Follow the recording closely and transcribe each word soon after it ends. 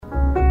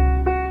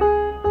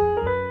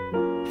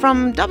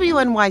From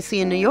WNYC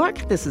in New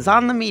York, this is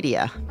On the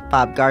Media.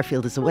 Bob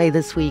Garfield is away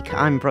this week.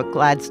 I'm Brooke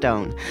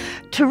Gladstone.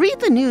 To read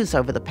the news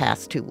over the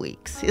past 2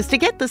 weeks is to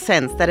get the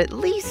sense that at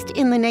least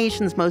in the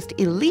nation's most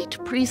elite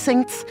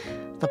precincts,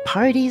 the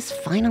party's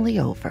finally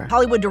over.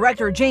 Hollywood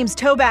director James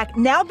Toback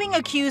now being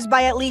accused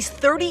by at least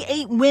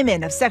 38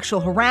 women of sexual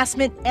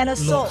harassment and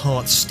assault.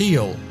 Lockhart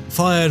Steele,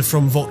 fired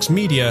from Vox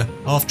Media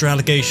after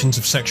allegations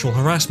of sexual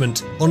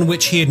harassment on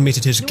which he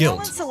admitted his guilt. New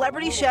Orleans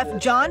celebrity chef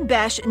John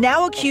Besh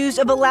now accused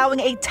of allowing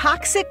a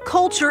toxic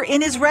culture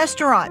in his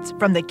restaurants,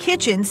 from the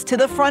kitchens to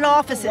the front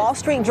offices. Wall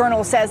Street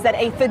Journal says that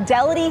a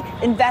Fidelity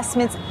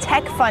Investments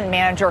tech fund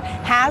manager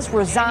has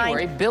resigned.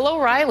 January, Bill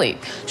O'Reilly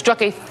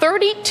struck a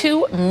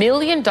 $32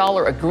 million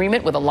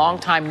agreement with a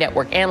longtime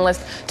network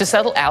analyst to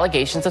settle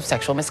allegations of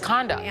sexual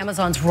misconduct.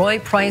 Amazon's Roy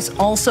Price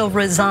also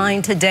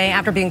resigned today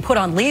after being put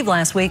on leave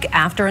last week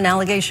after an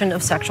allegation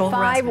of sexual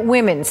harassment. 5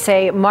 women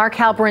say Mark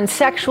Halperin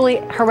sexually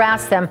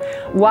harassed them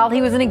while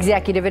he was an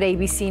executive at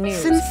ABC News.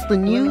 Since the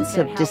news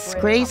of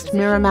disgraced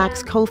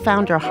Miramax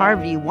co-founder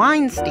Harvey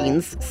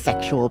Weinstein's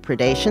sexual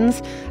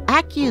predations,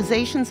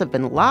 accusations have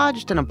been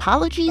lodged and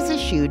apologies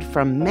issued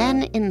from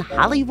men in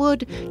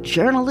Hollywood,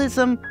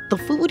 journalism, the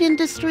food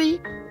industry,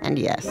 and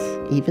yes,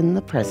 even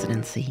the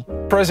presidency.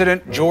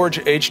 President George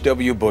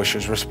H.W. Bush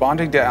is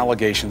responding to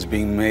allegations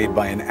being made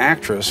by an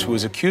actress who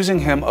is accusing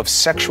him of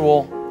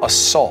sexual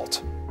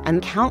assault.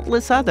 And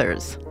countless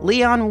others.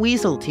 Leon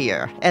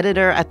Wieseltier,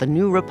 editor at The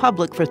New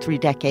Republic for 3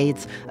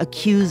 decades,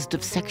 accused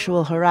of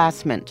sexual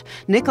harassment.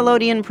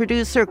 Nickelodeon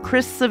producer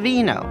Chris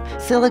Savino.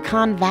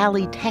 Silicon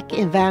Valley tech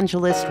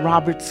evangelist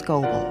Robert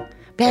Scoble.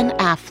 Ben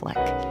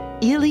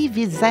Affleck. Elie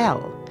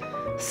Wiesel.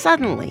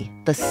 Suddenly,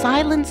 the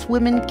silence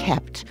women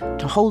kept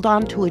to hold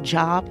on to a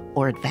job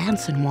or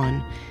advance in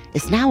one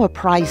is now a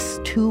price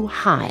too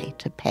high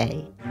to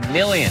pay.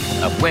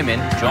 Millions of women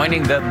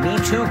joining the Me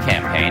Too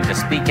campaign to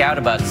speak out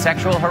about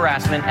sexual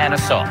harassment and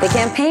assault. The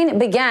campaign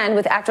began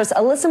with actress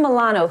Alyssa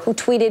Milano, who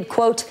tweeted,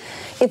 quote,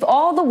 "If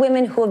all the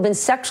women who have been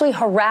sexually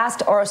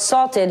harassed or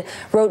assaulted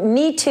wrote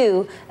Me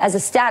Too as a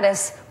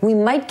status, we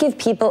might give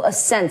people a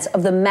sense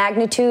of the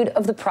magnitude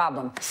of the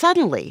problem."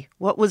 Suddenly,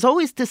 what was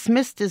always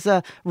dismissed as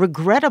a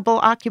regrettable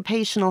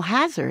occupational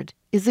hazard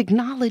is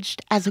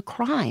acknowledged as a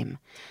crime.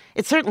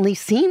 It certainly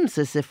seems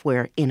as if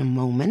we're in a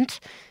moment.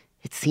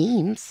 It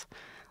seems.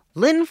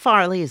 Lynn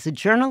Farley is a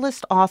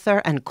journalist,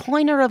 author, and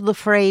coiner of the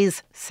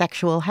phrase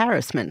sexual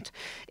harassment.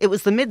 It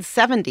was the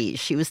mid-'70s.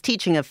 She was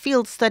teaching a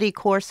field study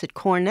course at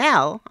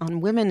Cornell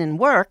on women in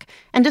work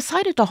and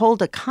decided to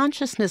hold a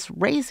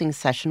consciousness-raising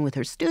session with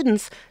her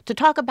students to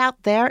talk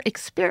about their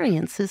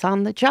experiences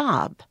on the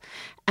job.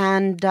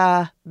 And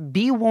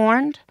be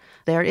warned,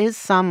 there is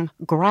some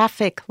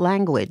graphic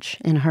language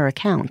in her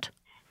account.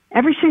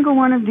 Every single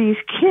one of these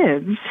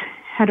kids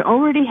had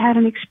already had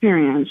an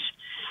experience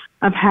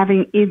of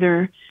having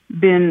either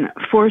been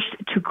forced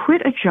to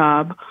quit a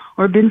job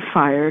or been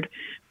fired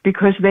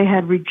because they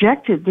had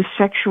rejected the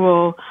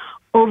sexual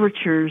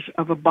overtures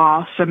of a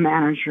boss, a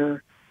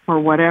manager, or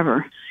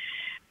whatever.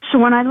 So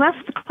when I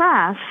left the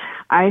class,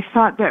 I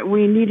thought that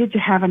we needed to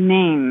have a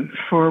name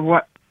for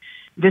what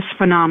this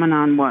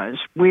phenomenon was.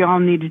 We all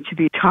needed to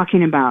be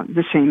talking about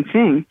the same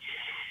thing.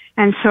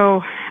 And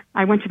so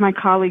I went to my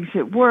colleagues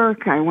at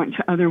work, I went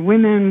to other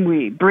women,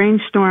 we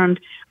brainstormed.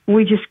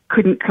 We just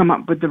couldn't come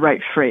up with the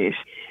right phrase.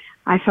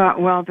 I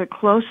thought, well, the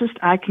closest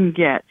I can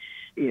get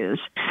is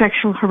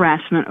sexual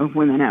harassment of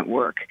women at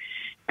work.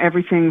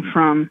 Everything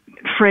from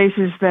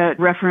phrases that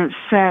reference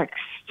sex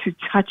to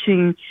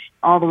touching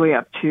all the way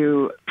up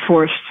to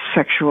forced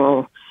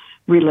sexual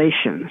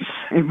relations.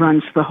 It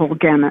runs the whole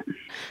gamut.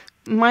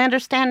 My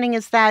understanding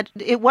is that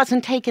it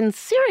wasn't taken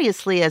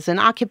seriously as an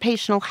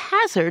occupational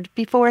hazard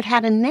before it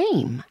had a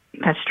name.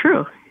 That's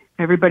true.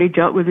 Everybody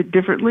dealt with it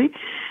differently.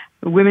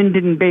 The women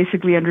didn't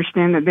basically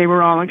understand that they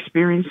were all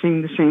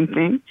experiencing the same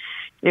thing.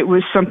 It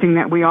was something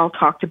that we all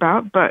talked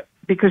about, but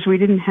because we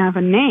didn't have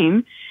a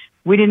name,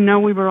 we didn't know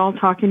we were all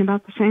talking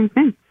about the same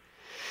thing.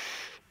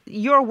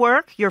 Your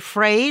work, your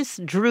phrase,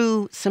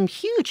 drew some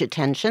huge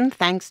attention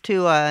thanks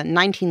to a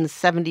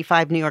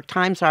 1975 New York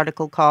Times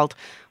article called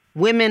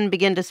 "Women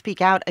Begin to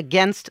Speak Out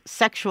Against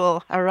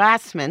Sexual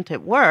Harassment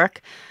at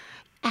Work."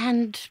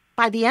 And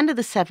by the end of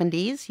the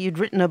 70s, you'd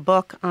written a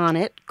book on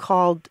it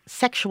called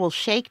Sexual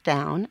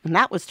Shakedown, and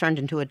that was turned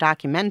into a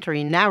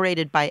documentary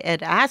narrated by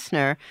Ed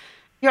Asner.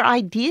 Your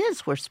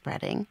ideas were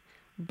spreading,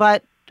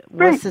 but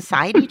was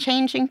society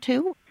changing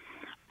too?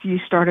 You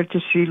started to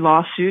see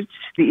lawsuits.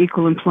 The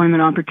Equal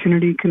Employment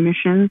Opportunity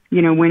Commission,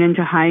 went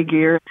into high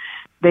gear.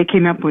 They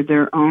came up with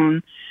their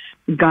own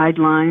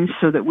guidelines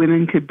so that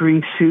women could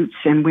bring suits,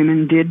 and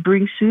women did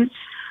bring suits.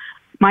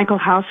 Michael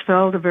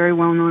Hausfeld, a very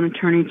well-known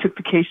attorney, took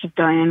the case of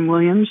Diane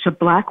Williams, a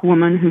black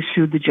woman who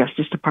sued the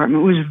Justice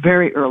Department. It was a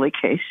very early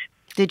case.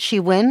 Did she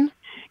win?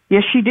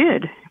 Yes, she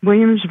did.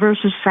 Williams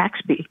versus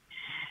Saxby.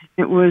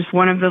 It was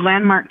one of the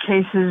landmark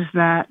cases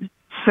that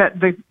set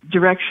the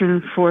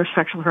direction for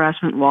sexual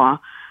harassment law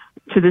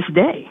to this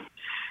day.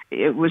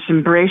 It was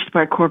embraced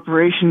by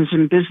corporations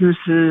and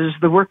businesses,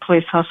 the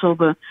workplace hustle,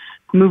 the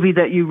movie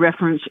that you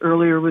referenced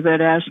earlier with Ed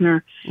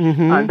Asner,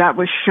 that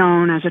was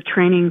shown as a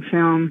training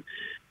film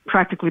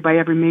practically by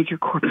every major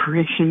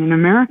corporation in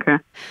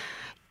America.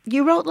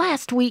 You wrote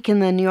last week in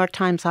the New York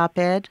Times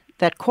op-ed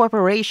that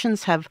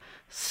corporations have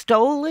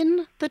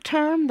stolen the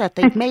term, that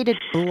they've made it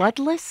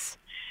bloodless.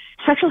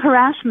 Sexual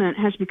harassment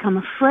has become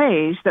a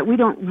phrase that we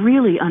don't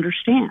really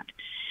understand.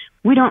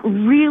 We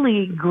don't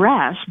really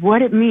grasp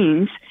what it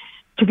means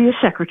to be a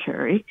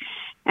secretary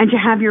and to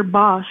have your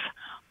boss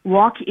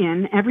walk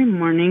in every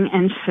morning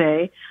and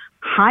say,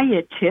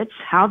 "Hiya, tits,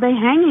 how they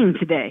hanging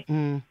today?"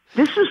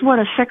 This is what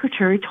a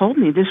secretary told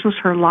me. This was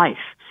her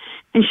life.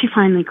 And she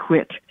finally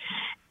quit.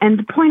 And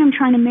the point I'm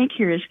trying to make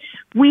here is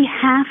we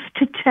have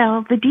to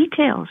tell the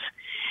details.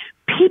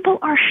 People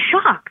are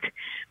shocked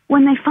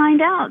when they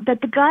find out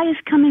that the guy is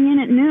coming in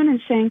at noon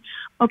and saying,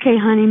 "Okay,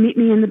 honey, meet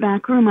me in the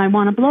back room. I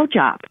want a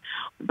blowjob."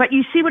 But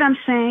you see what I'm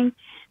saying?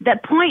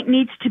 That point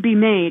needs to be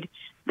made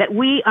that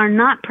we are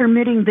not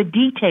permitting the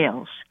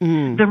details,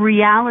 the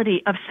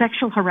reality of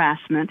sexual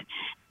harassment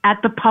at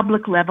the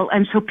public level,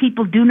 and so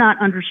people do not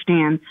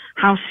understand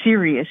how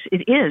serious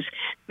it is.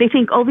 They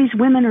think, oh, these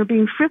women are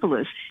being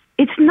frivolous.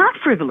 It's not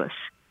frivolous.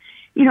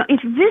 You know,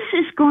 if this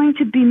is going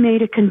to be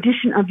made a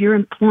condition of your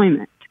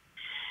employment,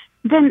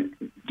 then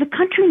the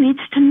country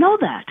needs to know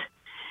that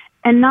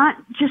and not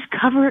just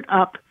cover it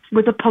up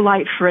with a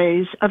polite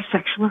phrase of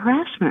sexual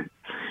harassment.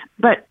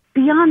 But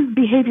beyond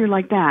behavior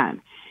like that,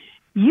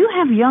 you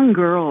have young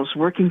girls,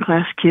 working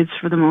class kids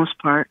for the most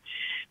part,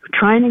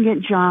 trying to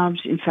get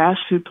jobs in fast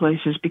food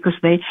places because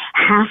they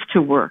have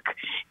to work.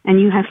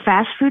 And you have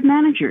fast food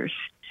managers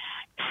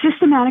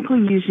systematically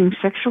using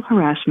sexual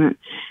harassment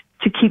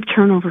to keep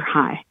turnover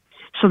high.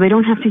 So they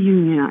don't have to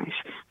unionize.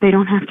 They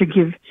don't have to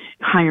give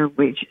higher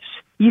wages.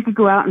 You could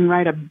go out and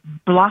write a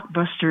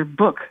blockbuster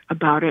book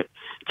about it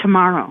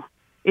tomorrow.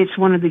 It's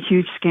one of the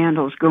huge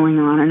scandals going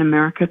on in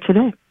America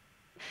today.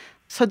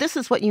 So this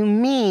is what you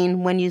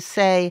mean when you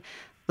say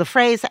the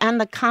phrase and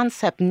the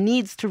concept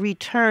needs to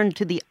return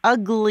to the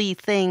ugly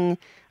thing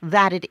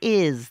that it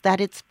is,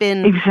 that it's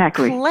been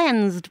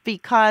cleansed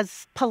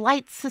because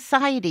polite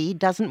society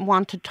doesn't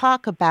want to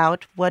talk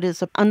about what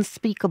is an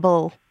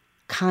unspeakable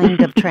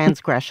kind of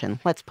transgression.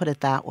 Let's put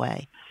it that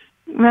way.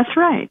 That's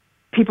right.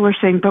 People are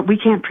saying, but we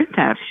can't print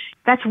that.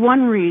 That's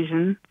one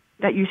reason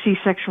that you see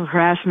sexual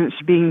harassment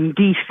being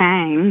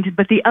defanged.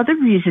 But the other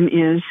reason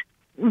is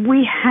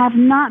we have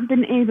not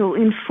been able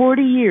in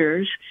 40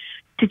 years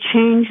to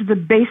change the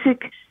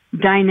basic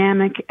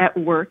dynamic at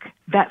work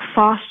that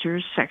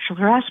fosters sexual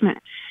harassment.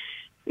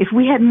 If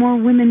we had more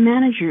women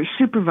managers,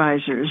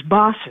 supervisors,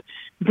 bosses,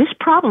 this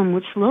problem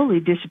would slowly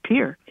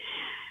disappear.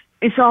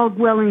 It's all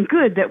well and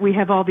good that we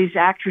have all these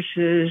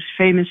actresses,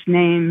 famous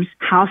names,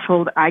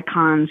 household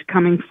icons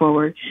coming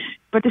forward.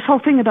 But this whole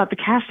thing about the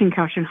casting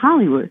couch in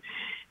Hollywood,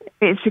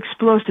 it's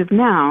explosive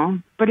now,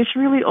 but it's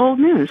really old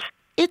news.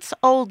 It's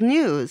old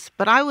news,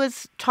 but I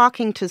was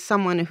talking to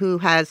someone who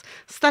has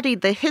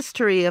studied the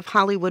history of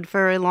Hollywood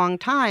for a long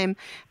time,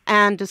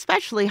 and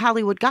especially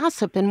Hollywood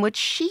gossip, and what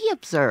she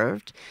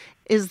observed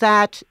is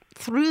that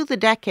through the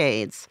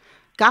decades,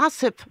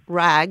 gossip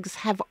rags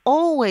have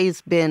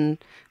always been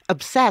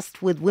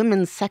obsessed with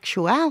women's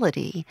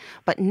sexuality,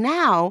 but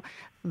now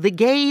the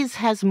gaze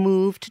has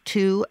moved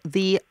to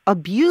the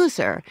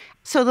abuser.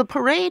 So the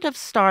parade of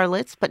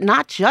starlets, but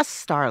not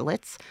just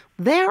starlets,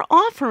 they're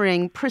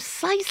offering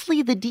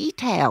precisely the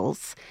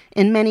details,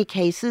 in many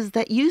cases,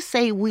 that you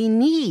say we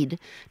need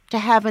to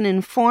have an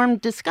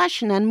informed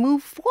discussion and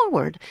move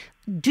forward.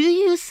 Do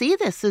you see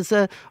this as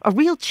a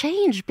real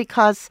change?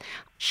 Because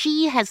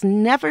she has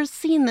never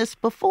seen this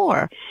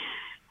before.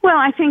 Well,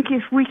 I think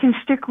if we can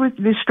stick with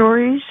the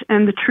stories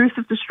and the truth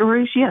of the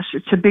stories, yes,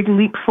 it's a big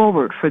leap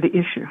forward for the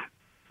issue.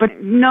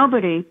 But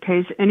nobody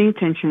pays any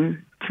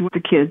attention to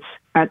the kids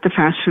at the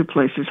fast food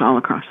places all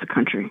across the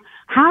country.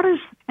 How does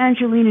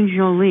Angelina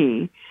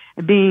Jolie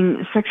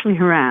being sexually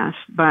harassed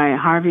by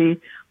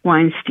Harvey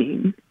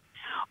Weinstein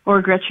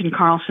or Gretchen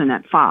Carlson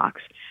at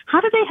Fox,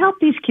 how do they help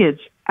these kids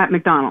at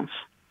McDonald's?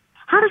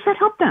 How does that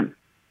help them?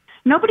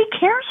 Nobody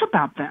cares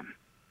about them.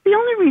 The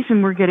only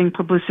reason we're getting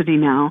publicity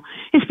now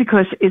is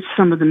because it's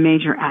some of the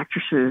major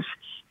actresses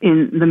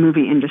in the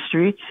movie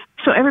industry.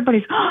 So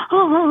everybody's,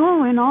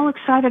 and all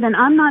excited. And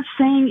I'm not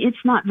saying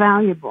it's not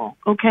valuable,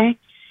 okay?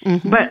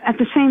 Mm-hmm. But at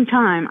the same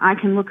time, I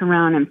can look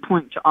around and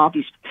point to all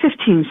these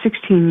 15,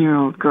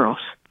 16-year-old girls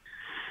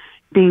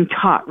being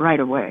taught right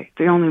away.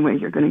 The only way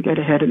you're going to get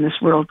ahead in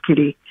this world,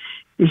 Kitty,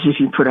 is if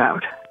you put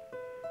out.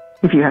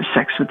 If you have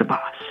sex with the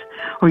boss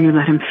or you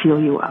let him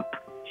feel you up.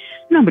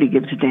 Nobody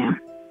gives a damn.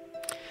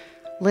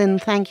 Lynn,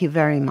 thank you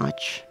very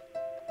much.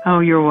 Oh,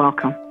 you're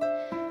welcome.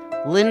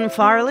 Lynn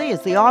Farley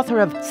is the author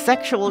of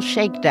Sexual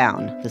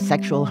Shakedown, The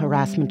Sexual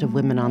Harassment of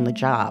Women on the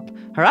Job.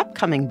 Her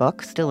upcoming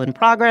book, still in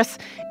progress,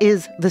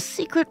 is The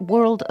Secret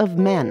World of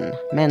Men,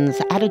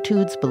 Men's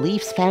Attitudes,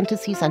 Beliefs,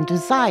 Fantasies, and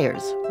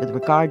Desires with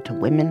Regard to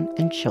Women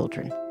and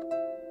Children.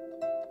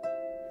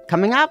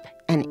 Coming up,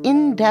 an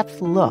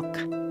in-depth look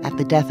at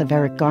the death of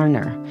Eric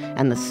Garner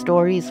and the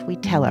stories we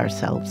tell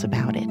ourselves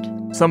about it.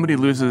 Somebody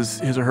loses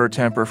his or her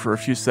temper for a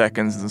few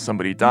seconds and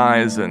somebody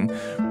dies, and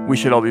we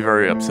should all be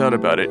very upset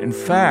about it. In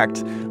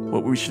fact,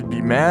 what we should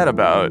be mad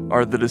about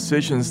are the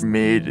decisions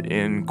made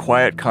in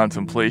quiet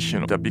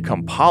contemplation that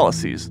become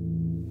policies.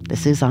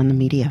 This is On the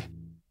Media.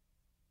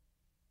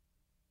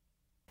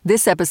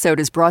 This episode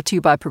is brought to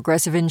you by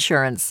Progressive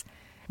Insurance.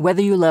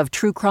 Whether you love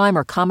true crime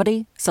or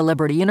comedy,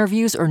 celebrity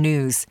interviews or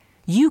news,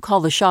 you call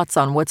the shots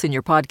on what's in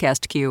your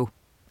podcast queue.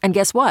 And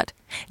guess what?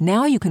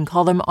 Now you can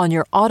call them on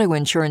your auto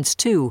insurance,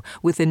 too,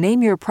 with the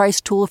Name Your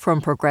Price tool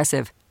from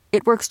Progressive.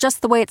 It works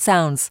just the way it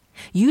sounds.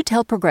 You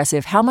tell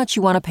Progressive how much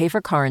you want to pay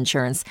for car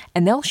insurance,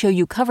 and they'll show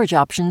you coverage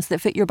options that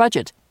fit your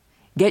budget.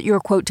 Get your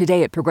quote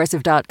today at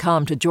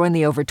Progressive.com to join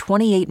the over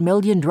 28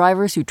 million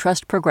drivers who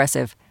trust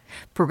Progressive.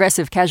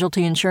 Progressive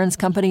Casualty Insurance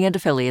Company and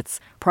Affiliates.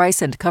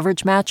 Price and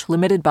coverage match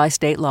limited by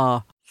state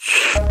law.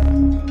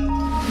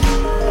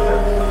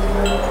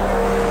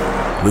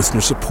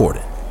 Listener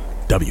supported.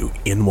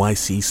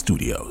 WNYC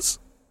Studios.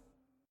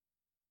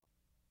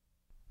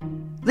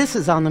 This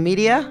is On the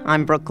Media.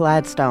 I'm Brooke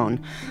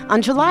Gladstone.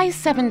 On July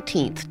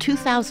 17th,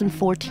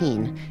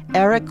 2014,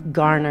 Eric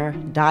Garner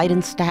died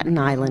in Staten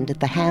Island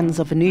at the hands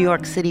of a New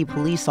York City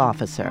police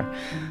officer,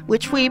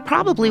 which we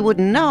probably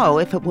wouldn't know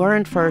if it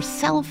weren't for a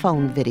cell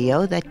phone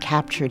video that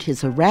captured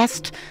his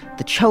arrest,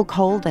 the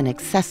chokehold and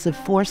excessive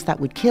force that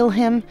would kill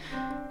him,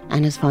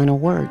 and his final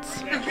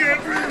words. I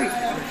can't breathe.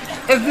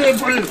 I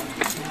can't breathe.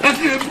 I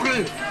can't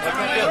breathe.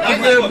 I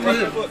can't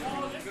breathe.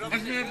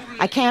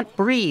 I Can't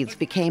Breathe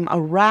became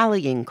a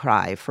rallying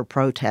cry for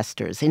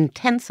protesters,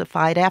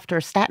 intensified after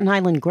a Staten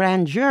Island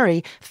grand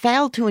jury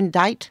failed to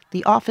indict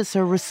the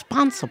officer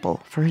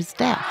responsible for his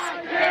death.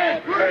 I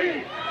can't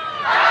breathe.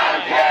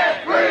 I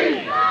can't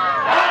breathe.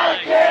 I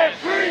can't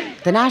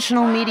breathe. The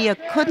national media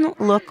couldn't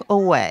look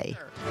away.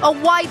 A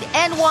white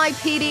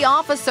NYPD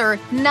officer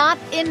not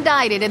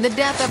indicted in the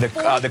death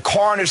of... The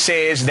coroner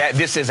says that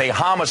this is a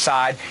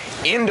homicide.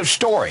 End of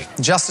story.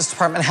 The Justice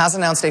Department has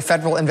announced a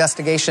federal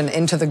investigation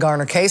into the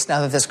Garner case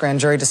now that this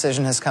grand jury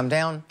decision has come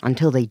down.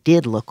 Until they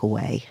did look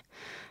away.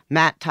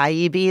 Matt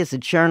Taibbi is a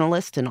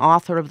journalist and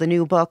author of the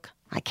new book,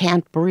 I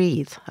Can't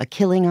Breathe, A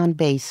Killing on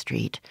Bay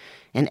Street,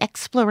 an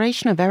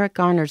exploration of Eric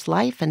Garner's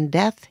life and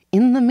death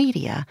in the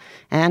media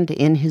and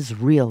in his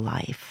real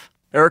life.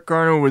 Eric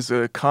Garner was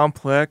a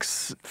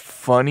complex,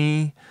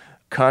 funny,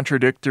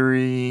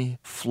 contradictory,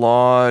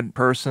 flawed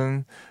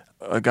person,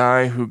 a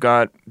guy who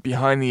got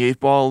behind the eight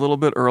ball a little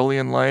bit early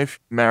in life,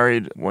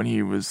 married when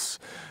he was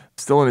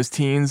still in his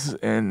teens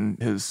and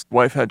his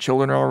wife had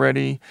children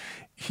already.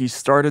 He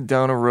started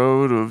down a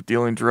road of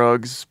dealing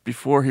drugs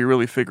before he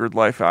really figured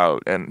life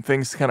out, and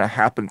things kind of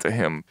happened to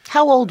him.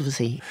 How old was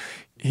he?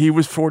 He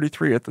was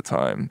 43 at the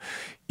time.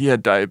 He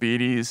had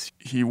diabetes.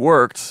 He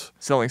worked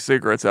selling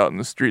cigarettes out in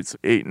the streets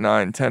 8,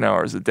 9, 10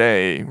 hours a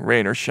day,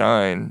 rain or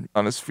shine,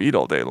 on his feet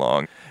all day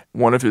long.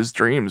 One of his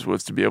dreams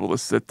was to be able to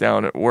sit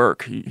down at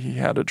work. He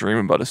had a dream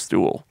about a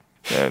stool.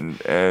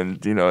 And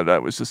you know,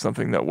 that was just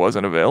something that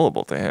wasn't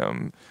available to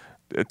him.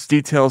 It's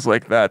details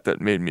like that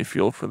that made me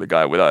feel for the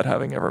guy without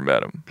having ever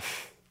met him.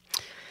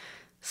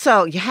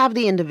 So you have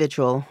the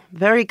individual,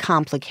 very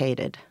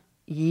complicated.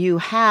 You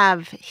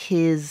have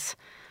his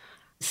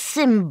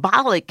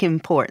symbolic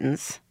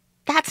importance.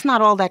 That's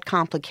not all that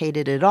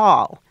complicated at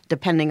all.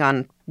 Depending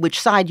on which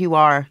side you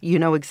are, you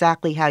know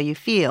exactly how you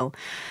feel.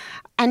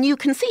 And you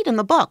concede in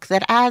the book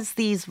that as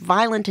these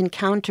violent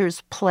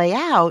encounters play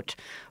out,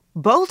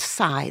 both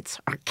sides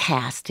are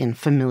cast in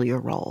familiar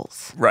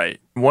roles. Right.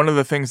 One of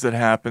the things that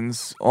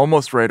happens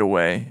almost right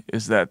away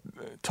is that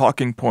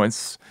talking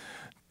points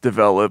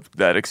develop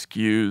that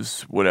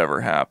excuse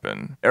whatever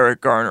happened.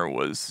 Eric Garner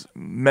was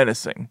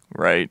menacing,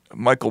 right?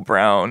 Michael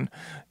Brown,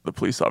 the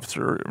police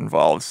officer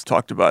involved,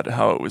 talked about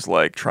how it was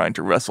like trying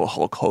to wrestle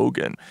Hulk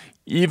Hogan.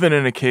 Even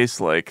in a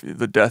case like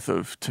the death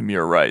of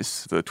Tamir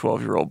Rice, the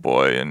 12-year-old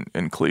boy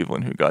in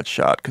Cleveland who got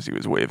shot because he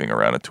was waving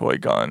around a toy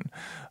gun.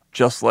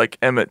 Just like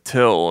Emmett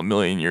Till a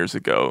million years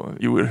ago,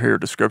 you would hear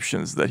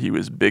descriptions that he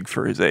was big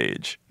for his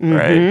age,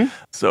 right?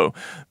 So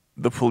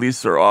the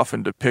police are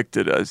often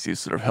depicted as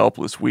these sort of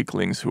helpless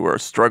weaklings who are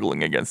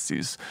struggling against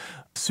these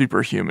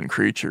superhuman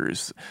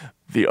creatures.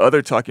 The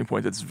other talking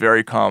point that's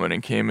very common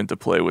and came into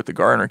play with the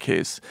Garner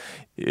case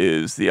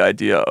is the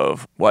idea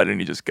of, why didn't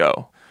he just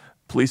go?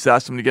 Police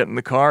asked him to get in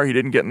the car. He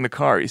didn't get in the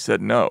car. He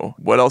said no.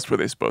 What else were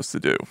they supposed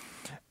to do?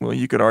 Well,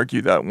 you could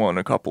argue that one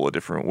a couple of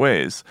different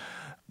ways.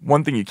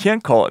 One thing you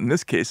can't call it in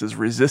this case is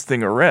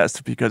resisting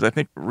arrest, because I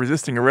think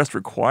resisting arrest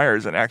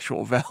requires an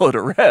actual valid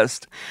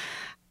arrest.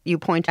 You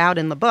point out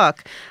in the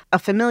book, a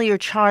familiar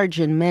charge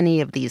in many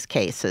of these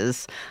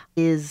cases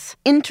is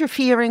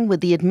interfering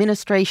with the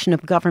administration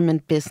of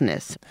government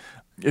business.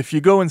 If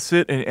you go and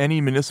sit in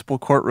any municipal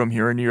courtroom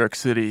here in New York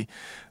City,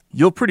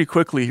 you'll pretty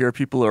quickly hear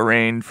people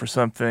arraigned for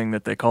something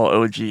that they call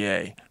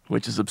OGA,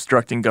 which is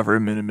obstructing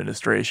government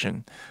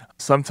administration.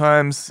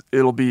 Sometimes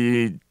it'll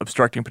be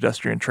obstructing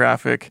pedestrian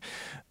traffic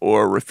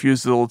or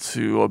refusal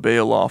to obey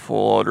a lawful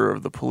order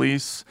of the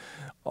police.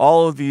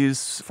 All of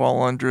these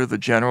fall under the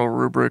general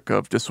rubric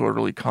of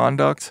disorderly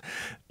conduct.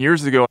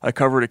 Years ago, I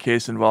covered a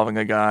case involving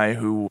a guy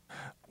who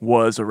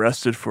was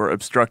arrested for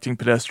obstructing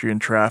pedestrian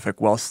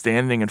traffic while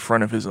standing in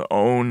front of his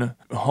own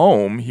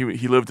home.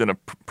 He lived in a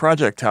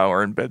project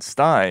tower in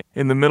Bed-Stuy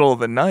in the middle of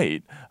the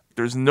night.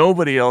 There's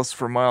nobody else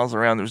for miles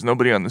around. There's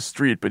nobody on the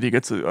street, but he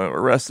gets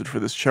arrested for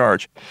this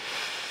charge.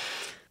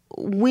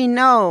 We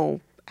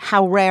know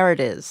how rare it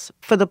is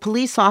for the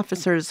police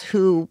officers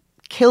who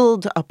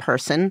killed a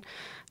person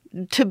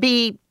to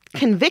be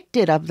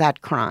convicted of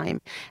that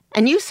crime.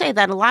 And you say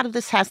that a lot of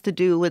this has to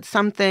do with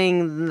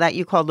something that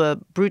you call the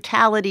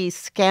brutality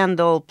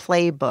scandal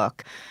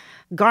playbook.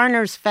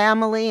 Garner's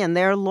family and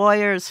their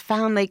lawyers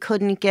found they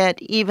couldn't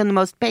get even the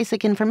most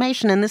basic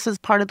information, and this is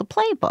part of the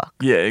playbook.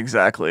 Yeah,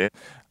 exactly.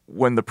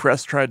 When the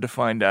press tried to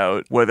find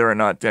out whether or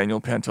not Daniel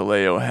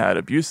Pantaleo had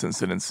abuse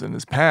incidents in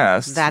his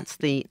past... That's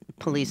the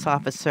police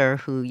officer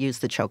who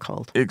used the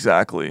chokehold.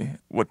 Exactly.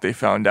 What they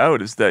found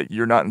out is that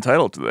you're not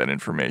entitled to that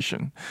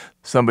information.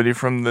 Somebody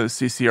from the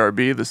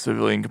CCRB, the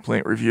Civilian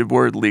Complaint Review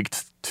Board,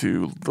 leaked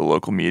to the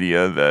local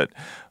media that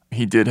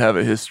he did have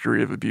a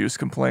history of abuse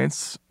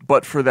complaints.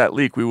 But for that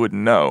leak, we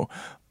wouldn't know,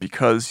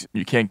 because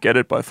you can't get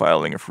it by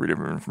filing a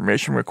Freedom of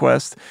Information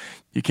request.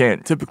 You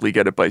can't typically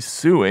get it by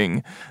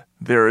suing.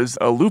 There is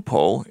a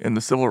loophole in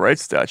the Civil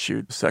Rights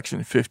Statute,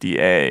 Section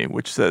 50A,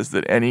 which says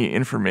that any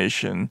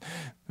information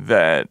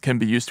that can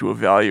be used to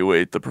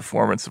evaluate the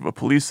performance of a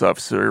police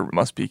officer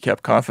must be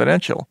kept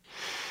confidential.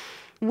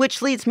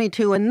 Which leads me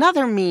to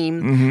another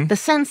meme, the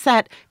sense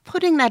that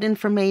putting that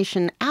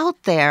information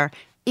out there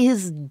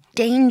is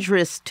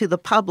dangerous to the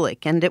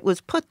public. And it was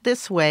put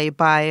this way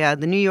by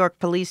the New York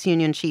Police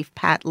Union Chief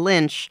Pat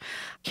Lynch.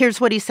 Here's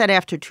what he said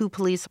after 2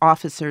 police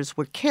officers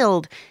were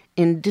killed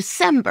in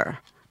December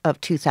of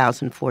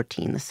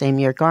 2014, the same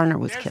year Garner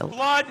was killed.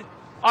 Blood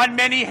on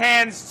many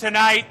hands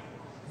tonight.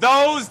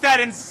 Those that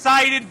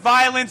incited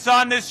violence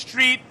on the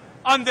street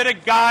under the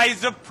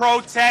guise of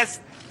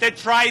protest, that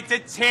tried to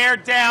tear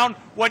down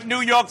what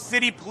New York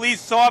City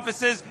police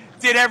officers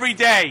did every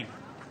day.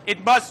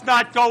 It must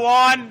not go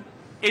on.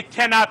 It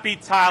cannot be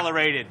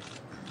tolerated.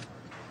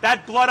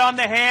 That blood on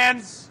the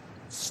hands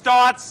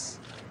starts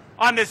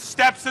on the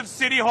steps of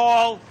City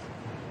Hall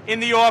in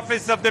the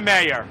office of the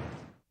mayor.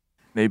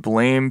 They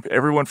blame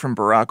everyone from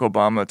Barack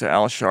Obama to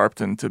Al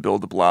Sharpton to Bill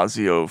de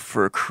Blasio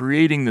for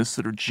creating this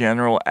sort of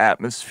general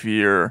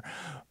atmosphere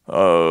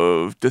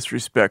of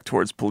disrespect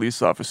towards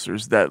police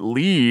officers that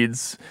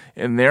leads,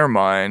 in their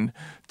mind,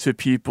 to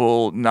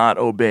people not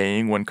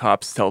obeying when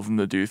cops tell them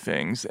to do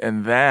things.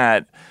 And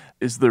that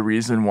is the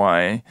reason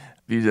why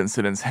these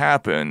incidents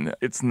happen.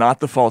 It's not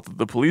the fault of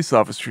the police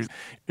officers.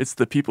 It's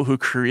the people who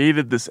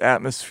created this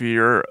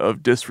atmosphere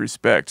of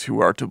disrespect who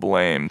are to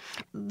blame.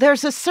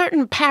 There's a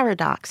certain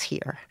paradox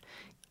here.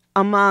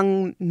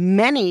 Among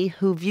many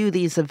who view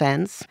these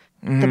events,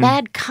 the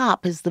bad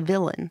cop is the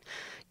villain.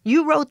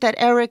 You wrote that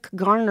Eric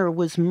Garner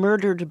was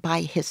murdered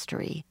by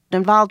history,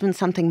 involved in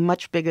something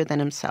much bigger than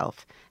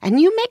himself. And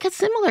you make a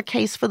similar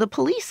case for the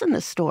police in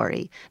this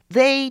story.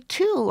 They,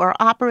 too, are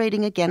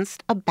operating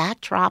against a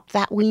backdrop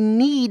that we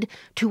need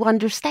to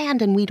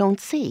understand and we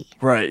don't see.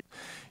 Right.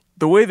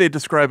 The way they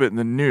describe it in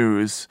the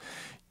news,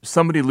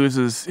 somebody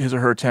loses his or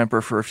her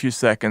temper for a few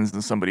seconds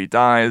and somebody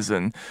dies,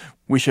 and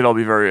we should all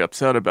be very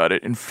upset about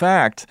it. In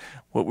fact,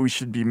 what we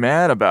should be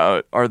mad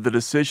about are the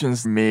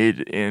decisions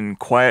made in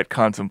quiet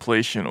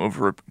contemplation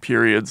over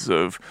periods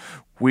of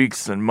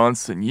weeks and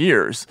months and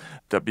years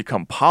that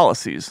become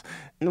policies.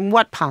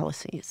 What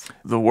policies?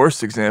 The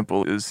worst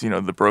example is,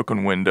 the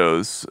broken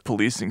windows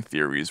policing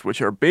theories,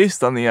 which are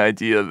based on the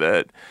idea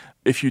that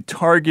if you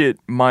target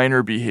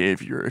minor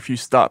behavior, if you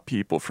stop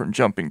people from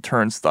jumping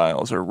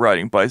turnstiles or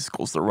riding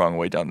bicycles the wrong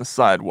way down the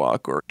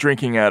sidewalk or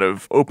drinking out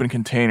of open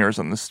containers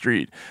on the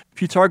street,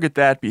 if you target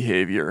that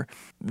behavior,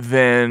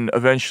 then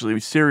eventually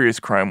serious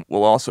crime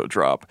will also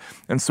drop.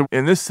 And so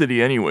in this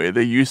city anyway,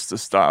 they used to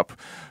stop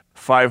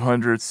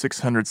 500,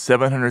 600,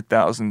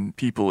 700,000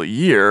 people a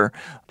year.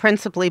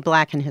 Principally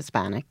Black and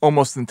Hispanic.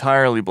 Almost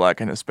entirely Black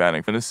and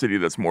Hispanic in a city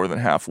that's more than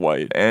half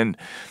white. And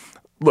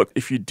look,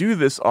 if you do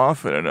this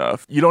often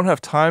enough, you don't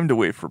have time to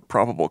wait for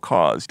probable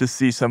cause to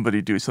see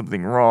somebody do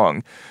something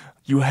wrong.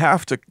 You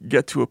have to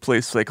get to a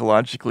place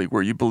psychologically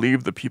where you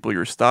believe the people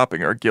you're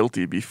stopping are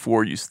guilty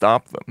before you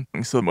stop them.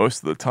 And so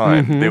most of the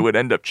time, they would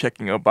end up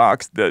checking a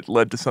box that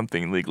led to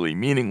something legally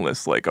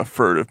meaningless, like a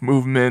furtive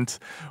movement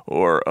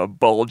or a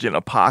bulge in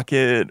a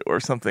pocket or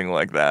something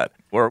like that.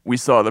 Or we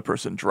saw the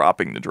person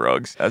dropping the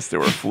drugs as they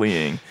were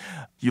fleeing.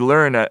 You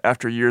learn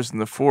after years in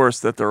the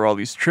force that there are all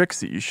these tricks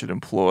that you should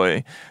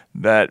employ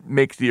that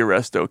make the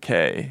arrest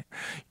okay.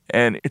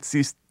 And it's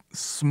these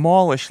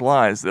smallish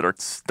lies that are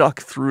stuck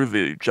through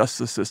the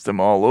justice system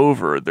all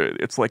over.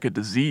 It's like a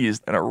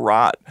disease and a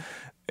rot.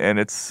 And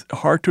it's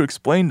hard to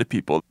explain to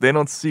people. They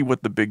don't see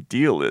what the big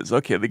deal is.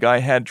 Okay, the guy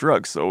had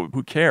drugs, so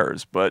who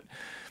cares? But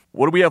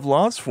what do we have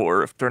laws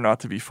for if they're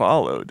not to be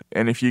followed?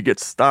 And if you get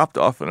stopped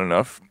often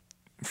enough,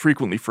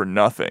 frequently for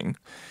nothing,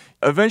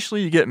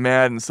 Eventually you get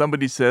mad and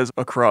somebody says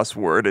a cross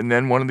word, and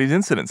then one of these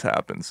incidents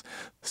happens.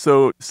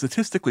 So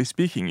statistically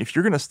speaking, if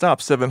you're going to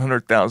stop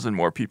 700,000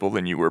 more people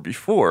than you were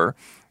before,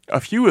 a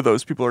few of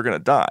those people are going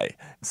to die.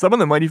 Some of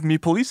them might even be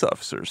police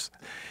officers.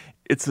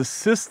 It's a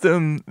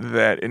system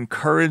that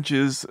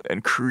encourages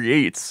and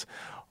creates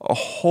a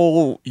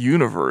whole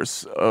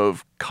universe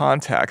of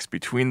contacts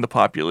between the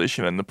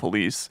population and the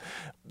police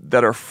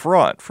that are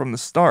fraught from the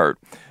start.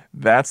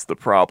 That's the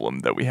problem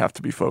that we have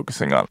to be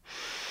focusing on.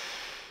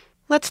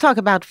 Let's talk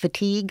about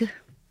fatigue.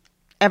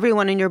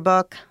 Everyone in your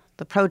book,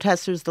 the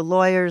protesters, the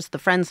lawyers, the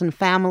friends and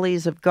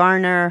families of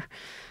Garner,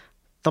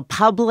 the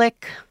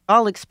public,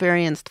 all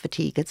experienced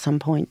fatigue at some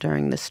point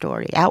during the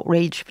story.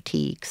 Outrage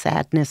fatigue,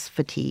 sadness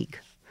fatigue,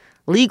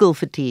 legal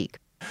fatigue.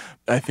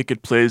 I think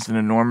it plays an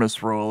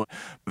enormous role.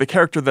 The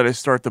character that I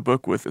start the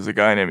book with is a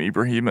guy named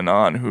Ibrahim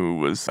Anan, who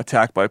was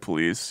attacked by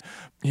police.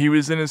 He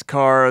was in his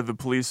car. The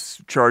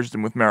police charged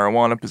him with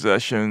marijuana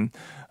possession,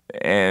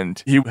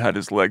 and he had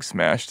his leg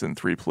smashed in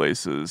 3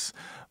 places.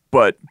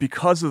 But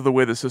because of the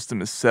way the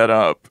system is set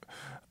up,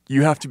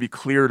 you have to be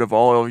cleared of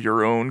all of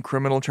your own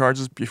criminal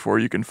charges before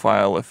you can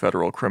file a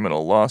federal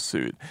criminal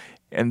lawsuit.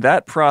 And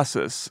that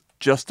process,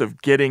 just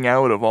of getting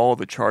out of all of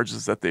the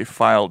charges that they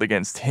filed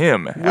against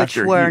him. Which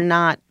were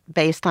not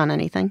based on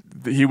anything.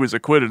 He was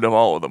acquitted of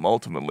all of them,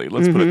 ultimately.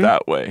 Let's put it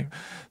that way.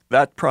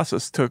 That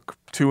process took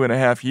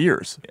 2.5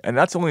 years. And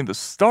that's only the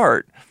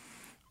start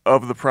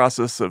of the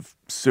process of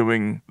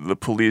suing the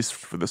police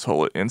for this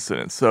whole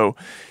incident. So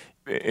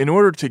in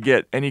order to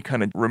get any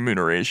kind of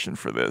remuneration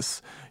for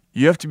this,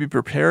 you have to be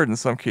prepared in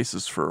some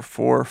cases for a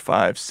 4,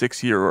 5,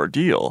 6-year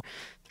ordeal.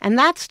 And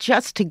that's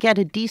just to get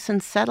a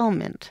decent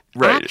settlement.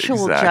 Right,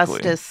 Actual exactly.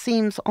 justice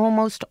seems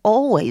almost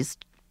always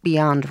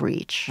beyond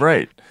reach.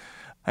 Right.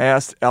 I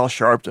asked Al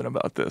Sharpton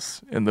about this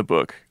in the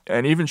book.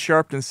 And even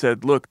Sharpton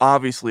said, look,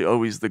 obviously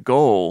always the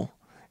goal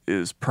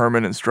is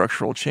permanent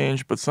structural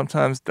change, but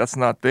sometimes that's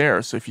not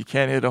there. So if you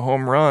can't hit a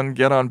home run,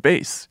 get on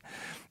base.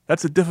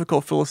 That's a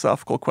difficult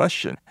philosophical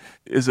question.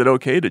 Is it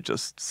okay to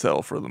just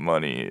sell for the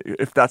money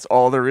if that's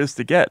all there is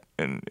to get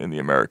in the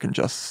American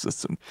justice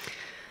system?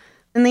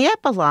 In the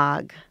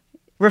epilogue,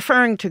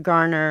 referring to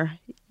Garner,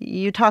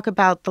 you talk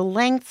about the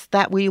lengths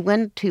that we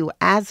went to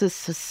as a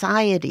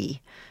society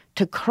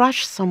to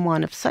crush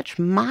someone of such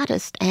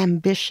modest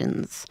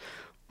ambitions.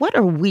 What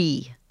are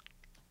we,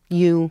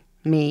 you,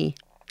 me,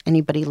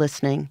 anybody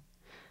listening,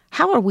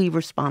 how are we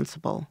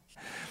responsible?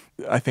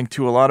 I think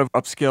to a lot of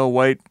upscale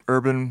white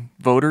urban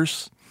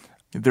voters,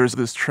 there's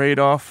this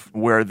trade-off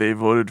where they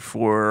voted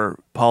for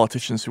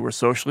politicians who were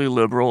socially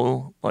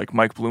liberal, like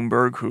Mike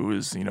Bloomberg, who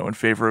is, in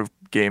favor of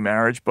gay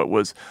marriage, but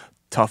was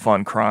tough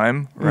on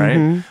crime,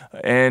 right?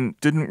 And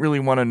didn't really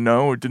want to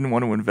know or didn't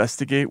want to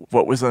investigate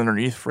what was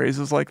underneath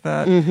phrases like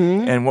that.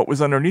 And what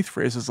was underneath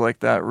phrases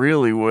like that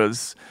really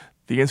was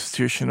the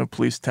institution of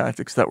police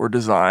tactics that were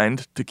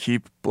designed to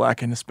keep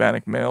Black and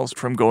Hispanic males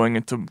from going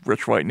into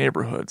rich white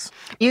neighborhoods.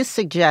 You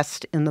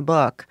suggest in the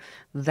book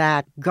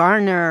that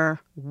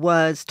Garner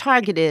was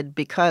targeted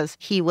because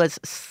he was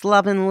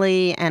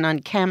slovenly and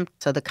unkempt,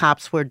 so the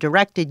cops were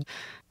directed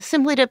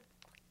simply to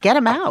get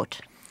him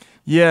out.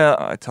 Yeah,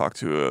 I talked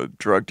to a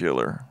drug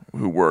dealer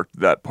who worked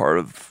that part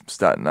of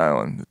Staten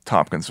Island, the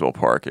Tompkinsville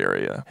Park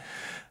area.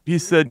 He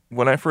said,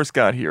 when I first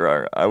got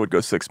here, I would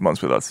go 6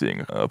 months without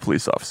seeing a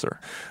police officer.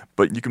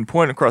 But you can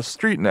point across the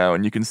street now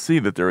and you can see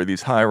that there are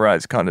these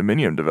high-rise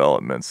condominium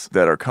developments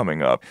that are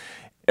coming up.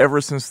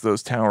 Ever since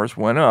those towers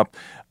went up,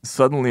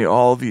 suddenly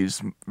all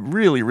these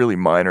really, really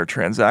minor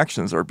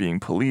transactions are being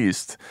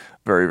policed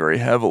very, very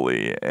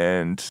heavily.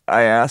 And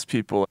I asked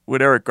people,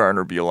 would Eric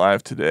Garner be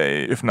alive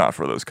today if not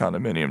for those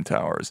condominium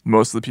towers?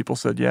 Most of the people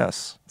said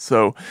yes.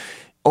 So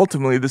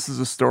ultimately, this is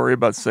a story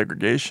about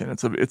segregation.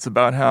 It's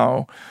about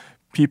how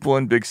people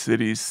in big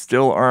cities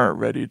still aren't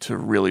ready to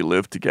really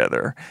live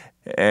together.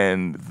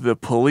 And the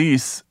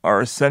police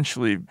are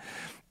essentially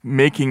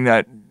making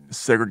that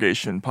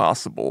segregation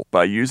possible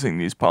by using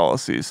these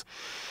policies.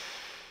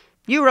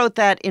 You wrote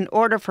that in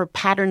order for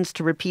patterns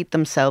to repeat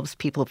themselves,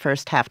 people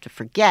first have to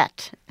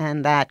forget,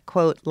 and that,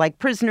 quote, like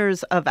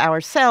prisoners of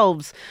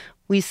ourselves,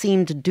 we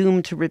seemed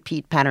doomed to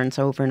repeat patterns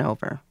over and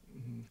over.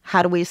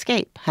 How do we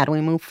escape? How do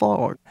we move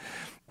forward?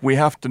 We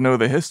have to know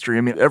the history.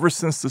 I mean, ever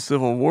since the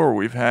Civil War,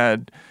 we've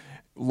had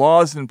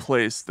laws in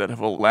place that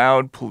have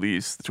allowed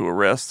police to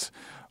arrest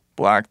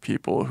Black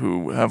people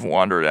who have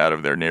wandered out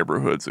of their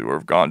neighborhoods, who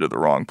have gone to the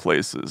wrong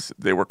places.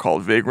 They were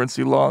called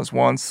vagrancy laws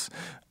once.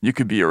 You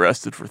could be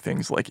arrested for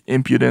things like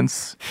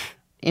impudence.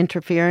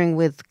 Interfering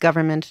with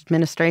government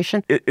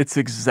administration? It's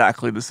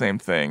exactly the same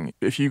thing.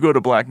 If you go to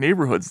Black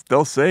neighborhoods,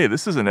 they'll say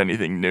this isn't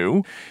anything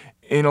new.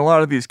 In a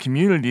lot of these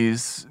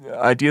communities,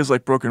 ideas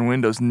like broken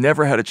windows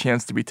never had a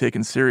chance to be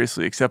taken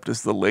seriously except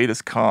as the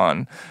latest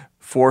con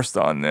forced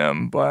on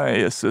them by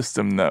a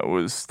system that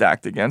was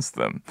stacked against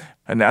them.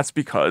 And that's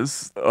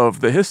because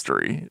of the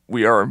history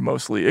we are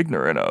mostly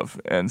ignorant of.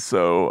 And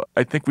so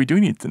I think we do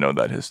need to know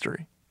that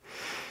history.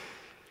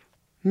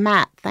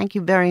 Matt, thank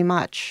you very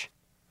much.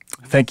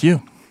 Thank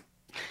you.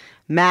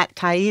 Matt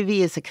Taibbi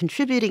is a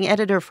contributing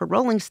editor for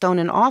Rolling Stone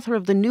and author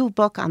of the new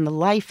book on the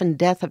life and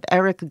death of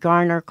Eric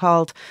Garner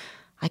called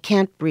I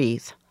Can't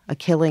Breathe, A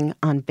Killing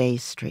on Bay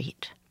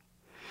Street.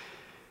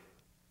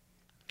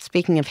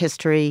 Speaking of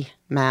history,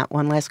 Matt,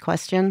 one last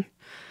question.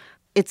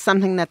 It's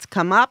something that's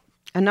come up.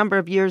 A number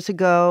of years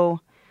ago,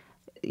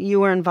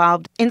 you were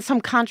involved in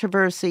some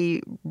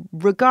controversy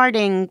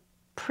regarding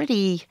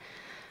pretty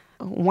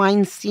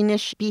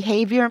Weinsteinish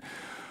behavior.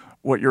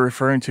 What you're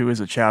referring to is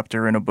a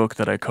chapter in a book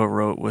that I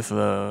co-wrote with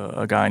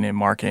a guy named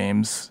Mark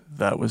Ames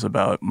that was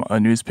about a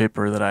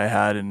newspaper that I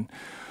had in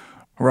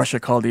Russia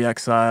called The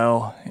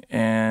Exile.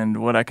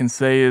 And what I can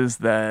say is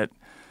that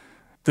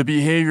the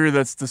behavior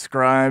that's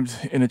described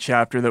in a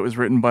chapter that was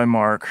written by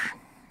Mark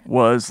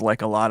was,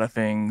 like a lot of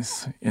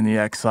things in The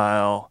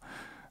Exile,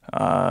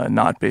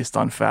 not based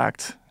on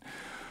fact.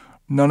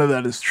 None of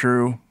that is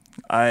true.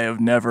 I have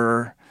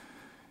never,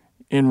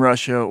 in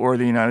Russia or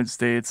the United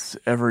States,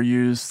 ever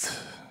used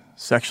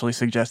sexually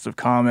suggestive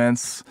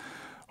comments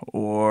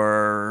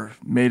or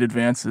made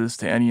advances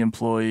to any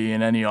employee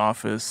in any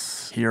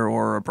office here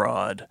or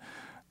abroad.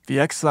 The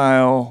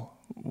Exile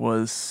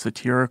was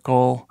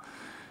satirical.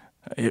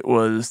 It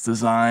was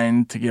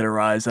designed to get a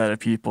rise out of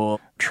people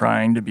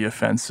trying to be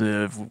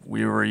offensive.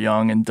 We were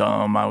young and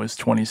dumb. I was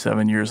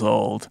 27 years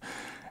old.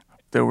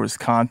 There was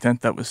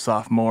content that was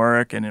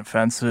sophomoric and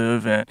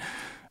offensive, and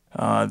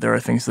there are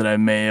things that I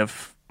may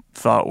have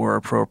thought were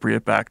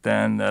appropriate back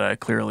then that I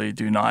clearly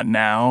do not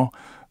now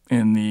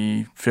in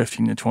the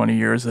 15 to 20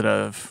 years that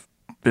I've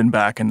been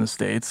back in the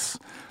States.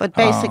 But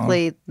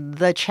basically,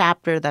 the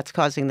chapter that's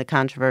causing the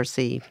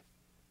controversy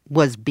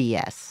was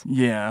BS.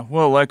 Yeah,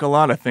 well, like a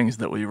lot of things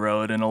that we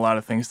wrote and a lot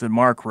of things that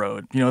Mark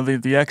wrote. You know,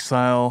 the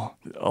Exile,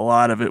 a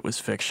lot of it was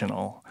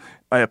fictional.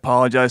 I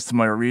apologize to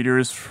my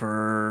readers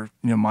for,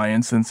 my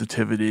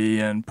insensitivity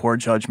and poor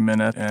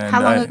judgment. And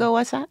how long ago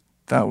was that?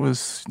 That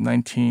was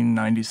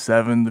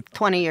 1997.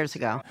 20 years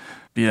ago.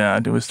 Yeah,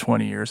 it was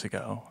 20 years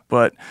ago.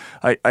 But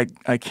I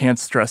can't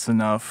stress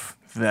enough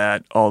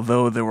that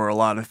although there were a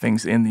lot of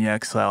things in The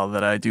Exile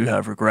that I do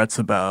have regrets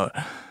about,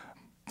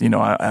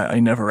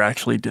 I never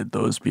actually did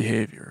those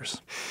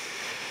behaviors.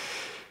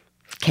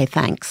 Okay,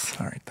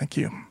 thanks. All right, thank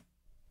you.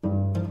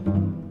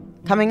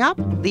 Coming up,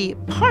 the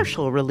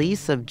partial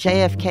release of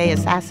JFK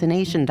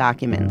assassination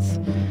documents.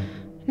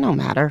 No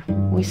matter,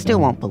 we still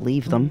won't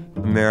believe them.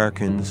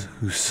 Americans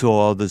who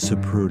saw the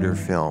Zapruder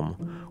film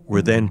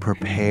were then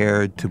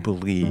prepared to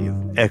believe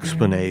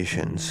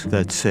explanations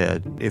that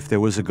said if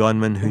there was a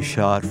gunman who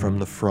shot from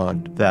the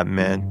front, that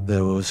meant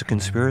there was a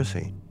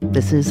conspiracy.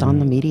 This is On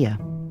the Media.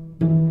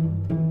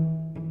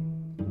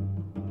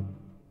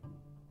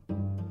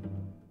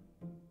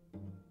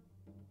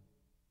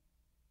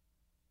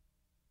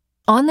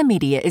 On the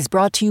Media is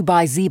brought to you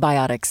by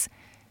ZBiotics.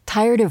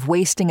 Tired of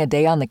wasting a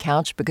day on the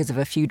couch because of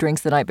a few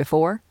drinks the night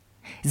before?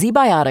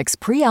 ZBiotics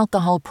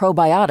Pre-Alcohol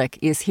Probiotic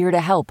is here to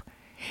help.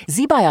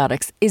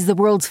 ZBiotics is the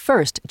world's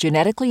first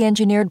genetically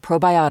engineered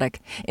probiotic,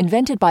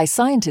 invented by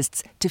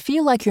scientists to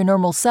feel like your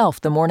normal self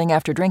the morning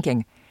after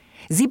drinking.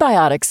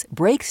 ZBiotics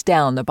breaks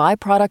down the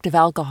byproduct of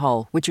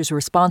alcohol, which is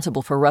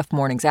responsible for rough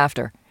mornings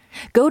after.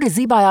 Go to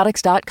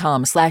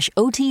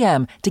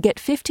zbiotics.com/OTM to get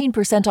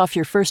 15% off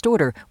your first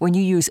order when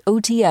you use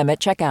OTM at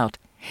checkout.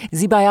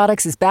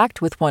 ZBiotics is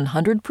backed with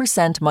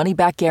 100%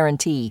 money-back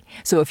guarantee,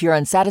 so if you're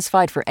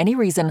unsatisfied for any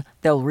reason,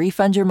 they'll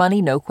refund your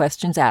money, no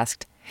questions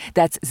asked.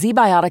 That's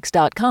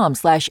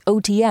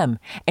zbiotics.com/OTM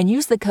and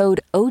use the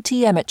code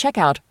OTM at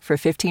checkout for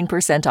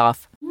 15%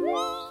 off.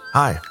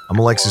 Hi, I'm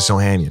Alexis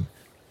Ohanian.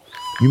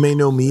 You may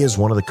know me as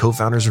one of the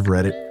co-founders of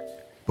Reddit,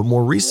 but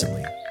more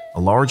recently, a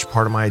large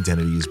part of my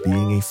identity is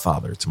being a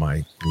father to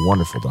my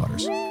wonderful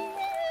daughters.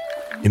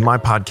 In my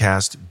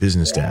podcast,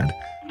 Business Dad,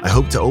 I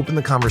hope to open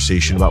the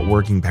conversation about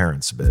working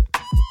parents a bit.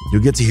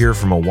 You'll get to hear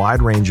from a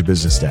wide range of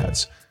business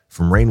dads,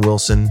 from Rainn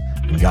Wilson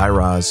and Guy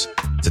Raz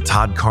to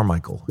Todd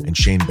Carmichael and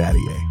Shane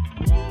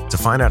Battier, to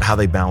find out how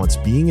they balance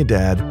being a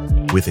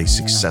dad with a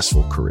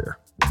successful career.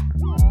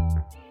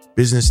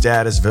 Business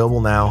Dad is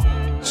available now,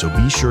 so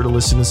be sure to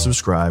listen and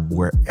subscribe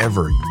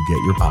wherever you get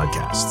your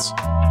podcasts.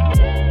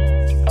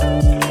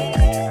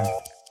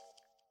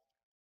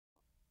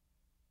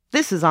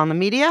 This is On the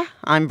Media.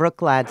 I'm Brooke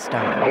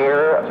Gladstone.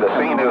 Here, the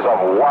scene is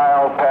of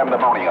wild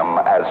pandemonium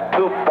as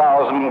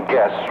 2,000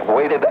 guests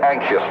waited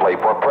anxiously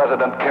for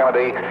President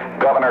Kennedy,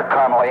 Governor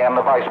Connally, and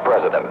the Vice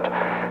President.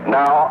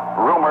 Now,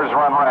 rumors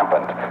run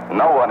rampant.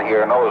 No one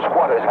here knows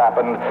what has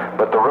happened,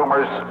 but the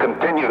rumors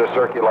continue to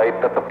circulate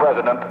that the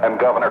President and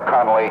Governor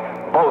Connally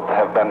both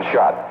have been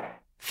shot.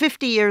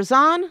 50 years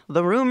on,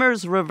 the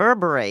rumors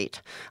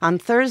reverberate. On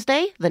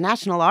Thursday, the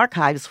National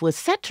Archives was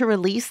set to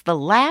release the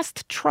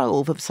last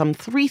trove of some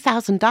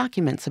 3,000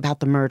 documents about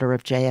the murder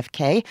of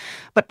JFK,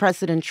 but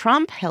President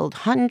Trump held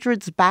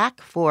hundreds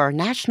back for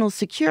national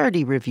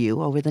security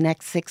review over the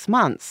next 6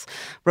 months.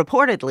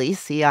 Reportedly,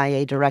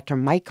 CIA Director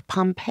Mike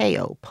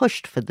Pompeo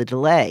pushed for the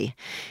delay.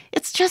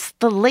 It's just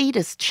the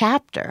latest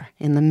chapter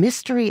in the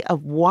mystery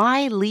of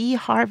why Lee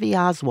Harvey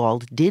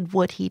Oswald did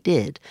what he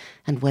did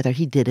and whether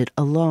he did it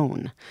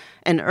alone.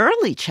 Commission. An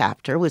early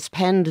chapter was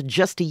penned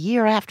just a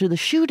year after the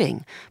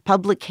shooting,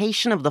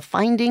 publication of the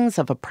findings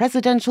of a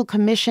presidential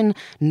commission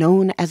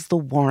known as the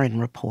Warren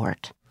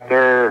Report.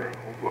 There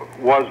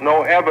was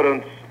no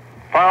evidence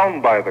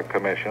found by the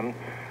commission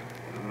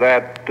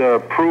that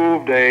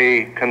proved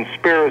a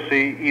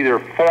conspiracy, either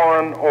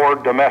foreign or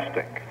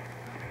domestic.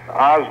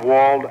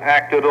 Oswald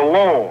acted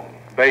alone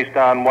based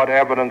on what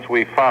evidence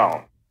we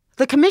found.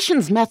 The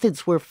commission's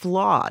methods were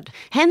flawed,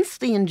 hence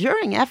the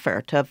enduring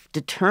effort of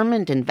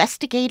determined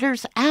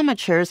investigators,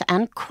 amateurs,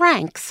 and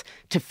cranks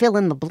to fill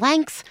in the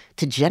blanks,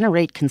 to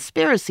generate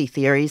conspiracy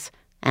theories,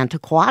 and to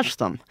quash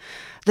them.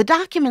 The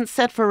documents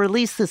set for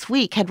release this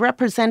week had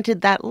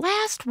represented that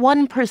last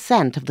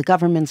 1% of the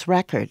government's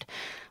record.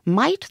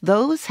 Might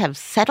those have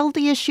settled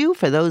the issue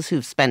for those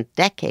who've spent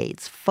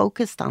decades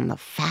focused on the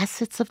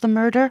facets of the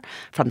murder,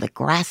 from the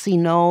grassy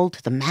knoll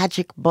to the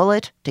magic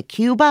bullet to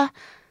Cuba?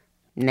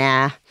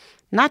 Nah,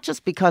 not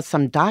just because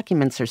some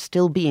documents are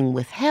still being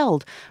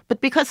withheld,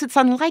 but because it's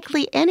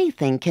unlikely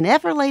anything can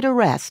ever lay to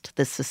rest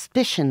the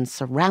suspicions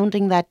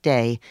surrounding that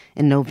day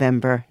in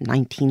November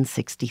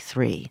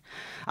 1963.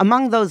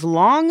 Among those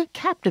long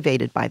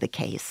captivated by the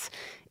case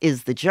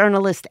is the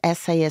journalist,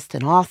 essayist,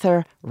 and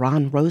author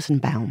Ron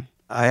Rosenbaum.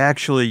 I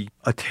actually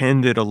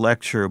attended a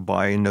lecture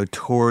by a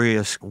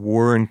notorious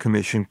Warren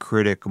Commission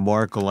critic,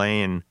 Mark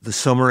Lane, the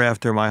summer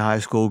after my high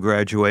school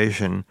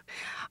graduation.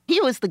 He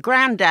was the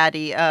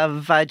granddaddy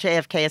of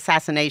JFK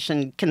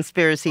assassination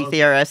conspiracy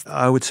theorists.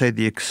 I would say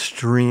the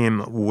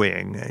extreme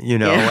wing,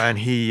 and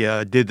he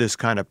did this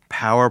kind of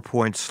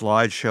PowerPoint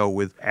slideshow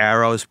with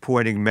arrows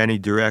pointing many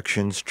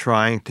directions,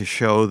 trying to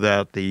show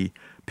that the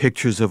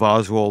pictures of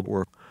Oswald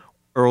were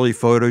early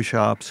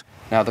Photoshops.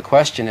 Now, the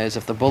question is,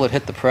 if the bullet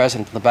hit the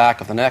president in the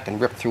back of the neck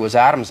and ripped through his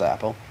Adam's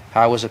apple,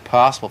 how was it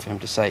possible for him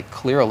to say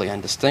clearly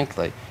and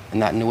distinctly in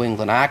that New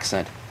England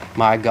accent,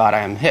 "My God, I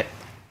am hit"?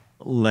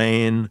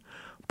 Lane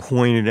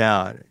pointed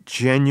out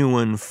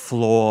genuine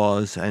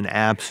flaws and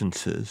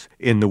absences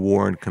in the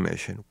Warren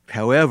Commission.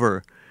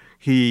 However,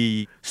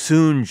 he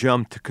soon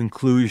jumped to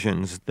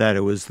conclusions that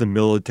it was the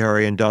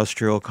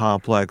military-industrial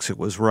complex, it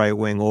was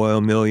right-wing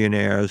oil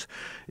millionaires.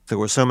 There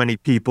were so many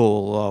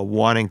people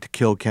wanting to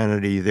kill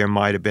Kennedy, there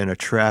might have been a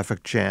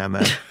traffic jam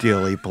at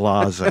Dealey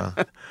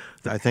Plaza.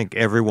 I think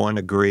everyone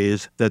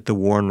agrees that the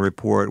Warren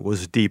Report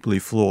was deeply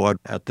flawed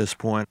at this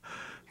point.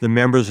 The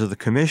members of the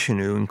commission,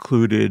 who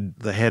included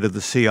the head of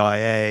the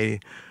CIA,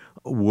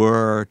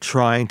 were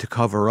trying to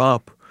cover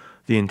up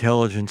the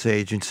intelligence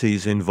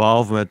agency's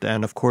involvement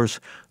and, of course,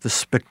 the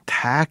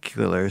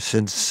spectacular,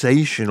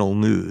 sensational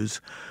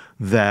news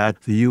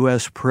that the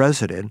U.S.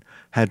 president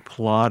had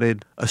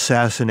plotted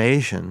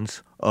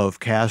assassinations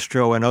of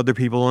Castro and other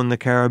people in the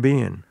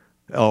Caribbean.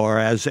 Or,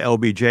 as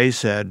LBJ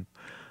said,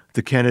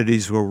 the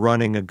Kennedys were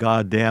running a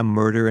goddamn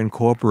Murder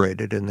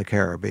Incorporated in the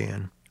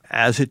Caribbean.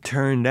 As it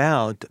turned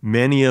out,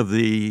 many of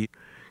the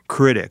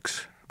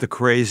critics, the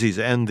crazies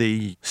and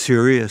the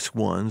serious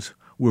ones,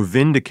 were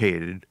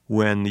vindicated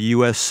when the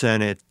U.S.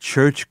 Senate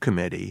Church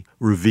Committee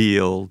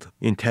revealed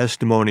in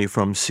testimony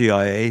from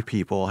CIA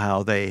people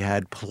how they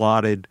had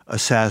plotted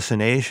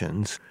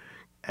assassinations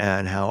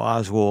and how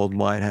Oswald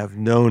might have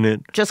known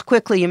it. Just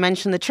quickly, you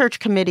mentioned the Church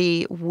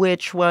Committee,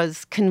 which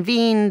was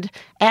convened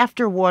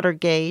after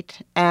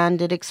Watergate,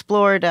 and it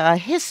explored a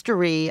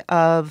history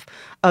of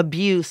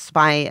abuse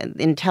by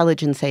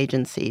intelligence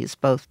agencies,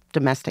 both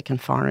domestic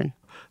and foreign.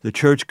 The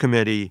Church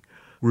Committee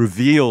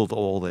revealed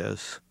all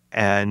this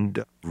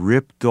and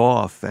ripped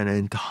off an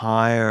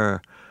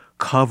entire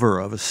cover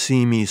of a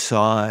seamy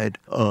side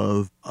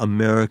of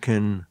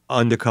American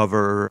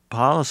undercover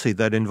policy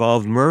that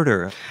involved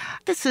murder.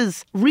 This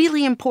is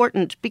really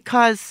important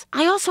because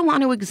I also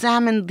want to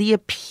examine the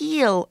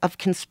appeal of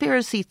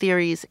conspiracy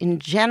theories in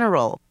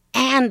general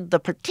and the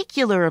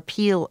particular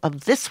appeal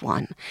of this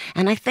one.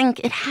 And I think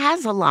it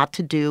has a lot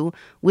to do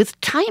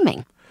with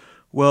timing.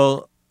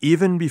 Well,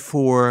 even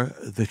before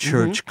the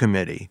Church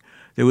Committee,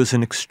 there was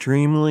an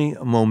extremely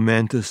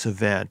momentous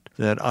event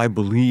that I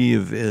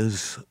believe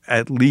is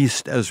at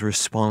least as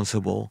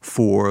responsible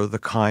for the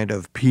kind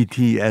of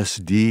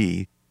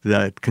PTSD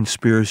that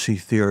conspiracy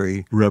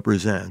theory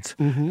represents.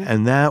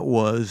 And that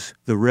was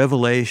the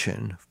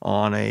revelation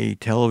on a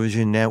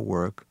television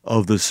network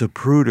of the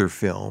Zapruder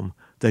film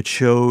that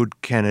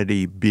showed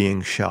Kennedy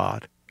being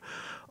shot.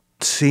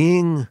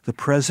 Seeing the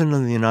President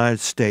of the United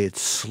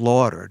States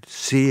slaughtered,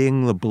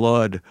 seeing the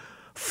blood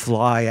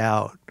fly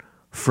out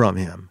from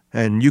him.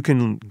 And you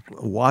can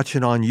watch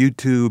it on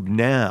YouTube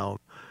now.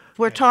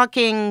 We're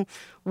talking,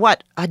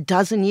 a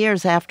dozen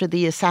years after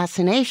the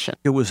assassination?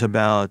 It was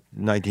about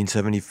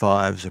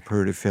 1975,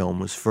 Zapruder film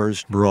was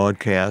first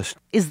broadcast.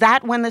 Is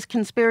that when this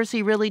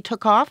conspiracy really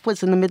took off?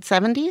 Was in the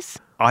mid-70s?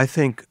 I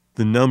think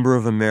the number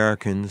of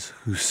Americans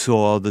who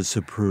saw the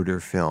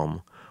Zapruder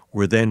film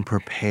were then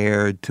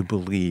prepared to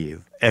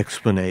believe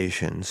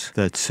explanations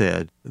that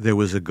said there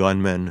was a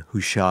gunman who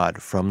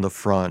shot from the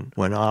front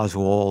when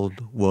Oswald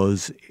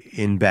was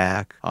in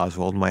back.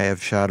 Oswald might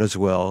have shot as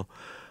well.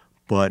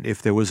 But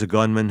if there was a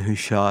gunman who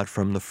shot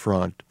from the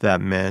front,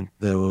 that meant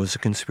there was a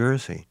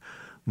conspiracy.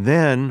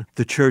 Then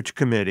the church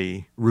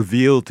committee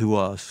revealed to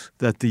us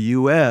that the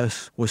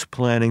U.S. was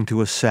planning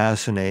to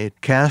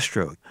assassinate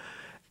Castro.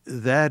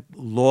 That,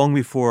 long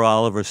before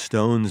Oliver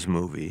Stone's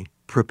movie,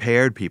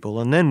 prepared people.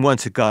 And then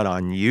once it got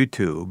on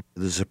YouTube,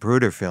 the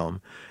Zapruder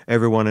film,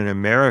 everyone in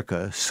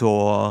America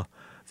saw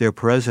their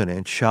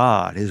president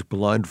shot, his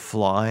blood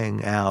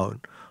flying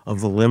out of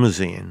the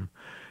limousine.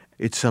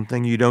 It's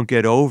something you don't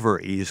get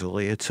over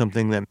easily. It's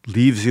something that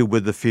leaves you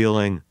with the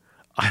feeling,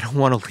 I don't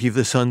want to leave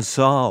this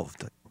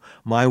unsolved.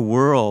 My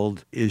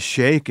world is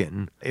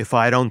shaken if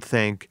I don't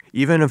think,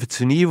 even if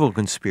it's an evil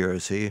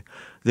conspiracy,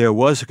 there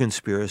was a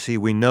conspiracy,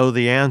 we know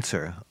the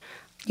answer.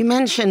 You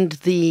mentioned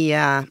the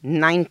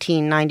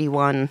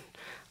 1991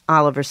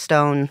 Oliver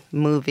Stone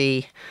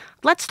movie.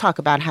 Let's talk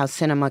about how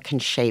cinema can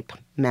shape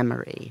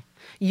memory.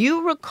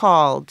 You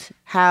recalled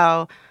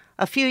how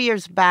a few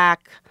years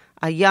back,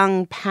 a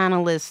young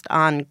panelist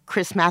on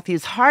Chris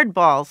Matthews'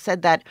 Hardball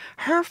said that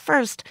her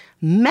first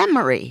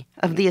memory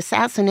of the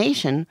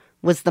assassination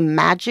was the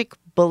magic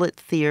bullet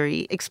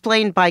theory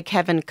explained by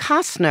Kevin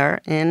Costner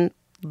in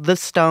the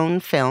Stone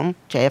film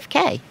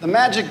JFK. The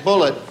magic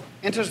bullet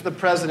enters the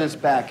president's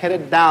back,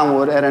 headed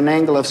downward at an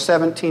angle of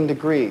 17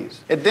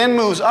 degrees. It then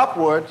moves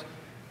upward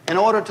in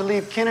order to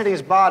leave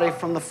Kennedy's body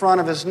from the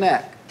front of his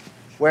neck,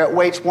 where it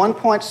waits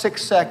 1.6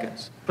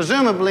 seconds,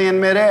 presumably in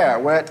midair,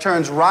 where it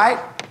turns right,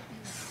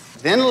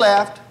 then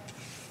left,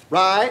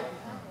 right,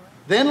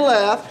 then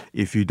left.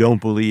 If you don't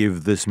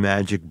believe this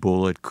magic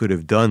bullet could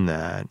have done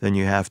that, then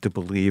you have to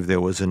believe there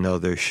was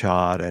another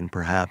shot and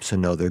perhaps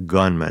another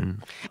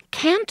gunman.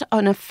 Can't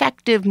an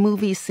effective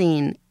movie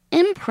scene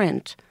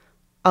imprint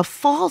a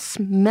false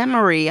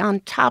memory on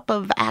top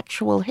of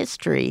actual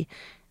history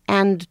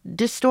and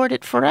distort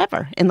it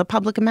forever in the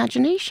public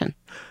imagination?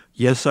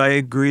 Yes, I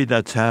agree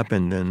that's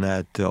happened and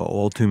that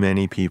all too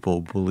many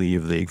people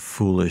believe the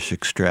foolish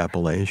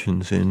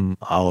extrapolations in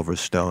Oliver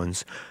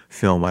Stone's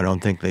film. I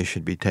don't think they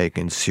should be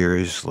taken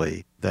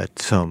seriously, that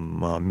some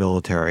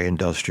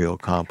military-industrial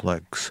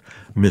complex,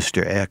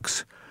 Mr.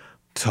 X,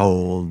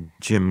 told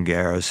Jim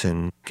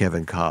Garrison,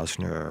 Kevin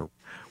Costner,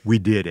 we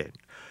did it.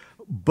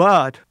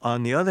 But,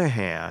 on the other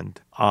hand,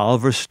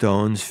 Oliver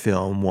Stone's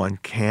film, one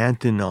can't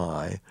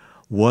deny,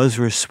 was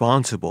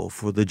responsible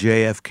for the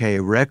JFK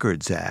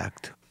Records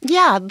Act.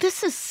 Yeah,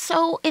 this is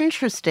so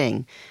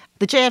interesting.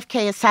 The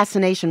JFK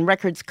Assassination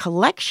Records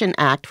Collection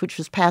Act, which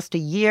was passed a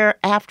year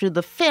after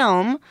the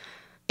film,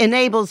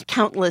 enables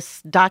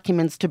countless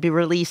documents to be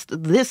released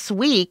this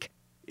week.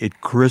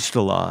 It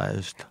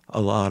crystallized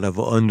a lot of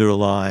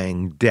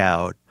underlying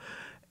doubt.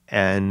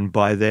 And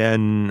by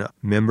then,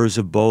 members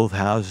of both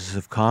houses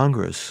of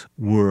Congress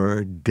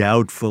were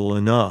doubtful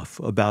enough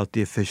about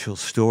the official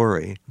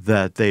story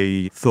that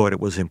they thought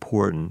it was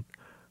important.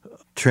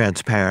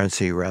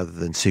 Transparency rather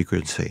than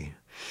secrecy.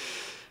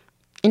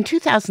 In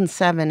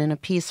 2007, in a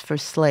piece for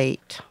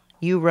Slate,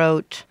 you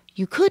wrote,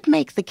 you could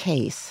make the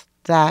case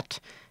that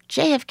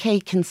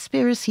JFK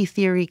conspiracy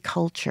theory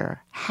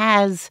culture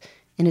has,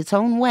 in its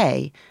own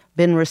way,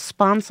 been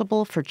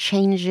responsible for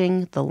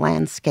changing the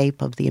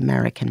landscape of the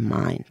American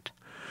mind.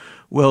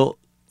 Well,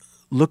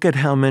 look at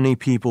how many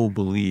people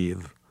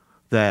believe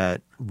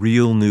that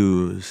real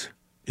news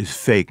is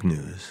fake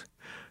news.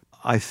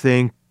 I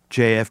think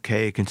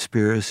JFK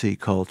conspiracy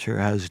culture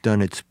has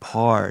done its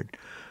part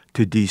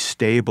to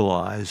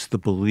destabilize the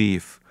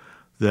belief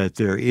that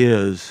there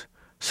is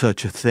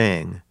such a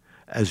thing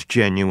as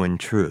genuine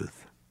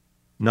truth.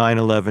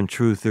 9/11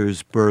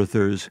 truthers,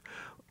 birthers,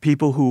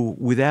 people who,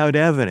 without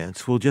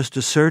evidence, will just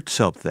assert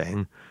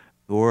something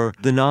or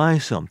deny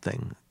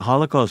something,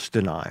 Holocaust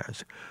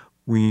deniers.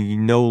 We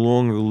no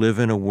longer live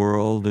in a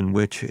world in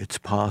which it's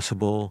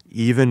possible,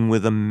 even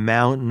with a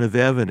mountain of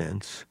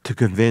evidence, to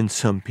convince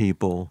some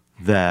people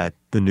that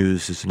the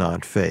news is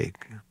not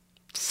fake.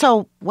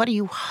 So what do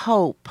you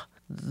hope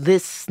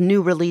this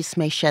new release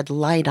may shed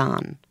light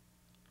on?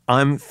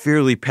 I'm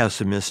fairly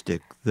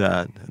pessimistic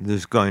that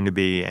there's going to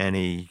be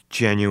any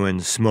genuine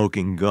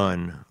smoking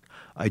gun.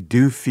 I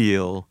do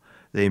feel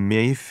they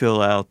may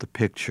fill out the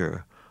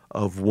picture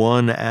of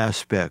one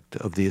aspect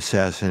of the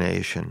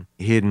assassination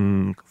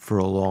hidden for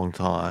a long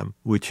time,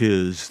 which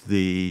is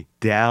the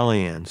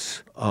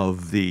dalliance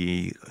of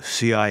the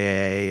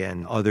CIA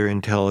and other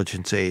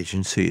intelligence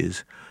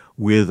agencies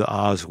with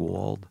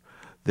Oswald.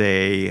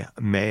 They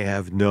may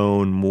have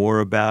known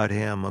more about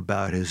him,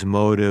 about his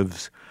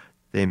motives.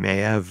 They may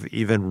have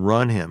even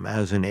run him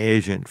as an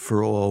agent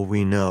for all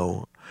we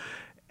know.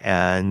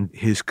 And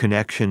his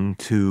connection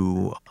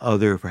to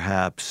other,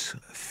 perhaps,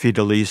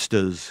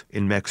 Fidelistas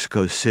in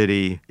Mexico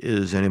City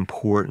is an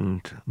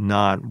important,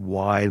 not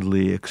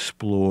widely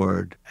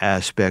explored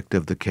aspect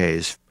of the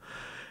case.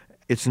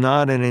 It's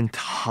not an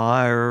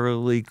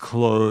entirely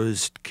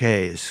closed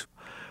case,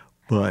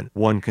 but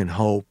one can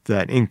hope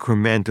that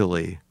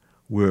incrementally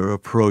we're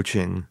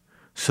approaching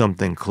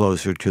something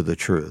closer to the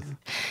truth.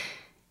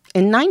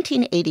 In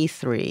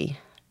 1983,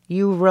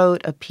 you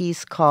wrote a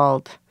piece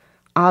called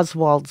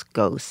Oswald's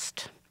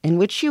Ghost, in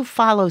which you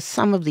follow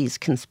some of these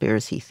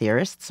conspiracy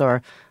theorists,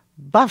 or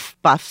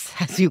buffs,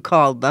 as you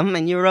called them,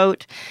 and you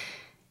wrote,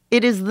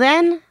 It is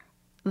then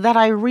that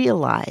I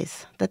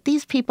realize that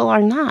these people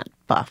are not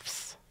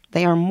buffs.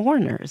 They are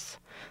mourners.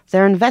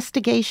 Their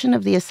investigation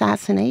of the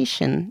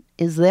assassination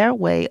is their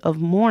way of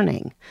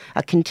mourning,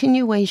 a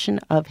continuation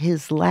of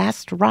his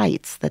last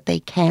rites that they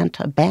can't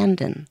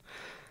abandon.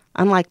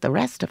 Unlike the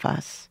rest of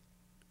us,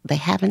 they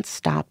haven't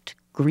stopped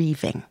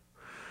grieving.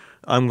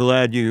 I'm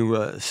glad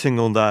you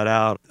singled that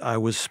out. I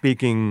was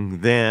speaking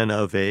then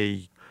of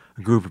a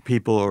group of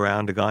people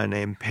around a guy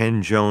named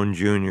Penn Jones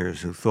Jr.,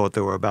 who thought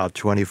there were about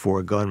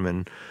 24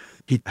 gunmen.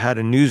 He had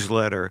a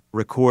newsletter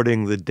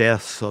recording the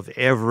deaths of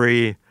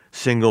every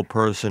single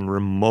person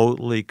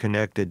remotely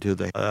connected to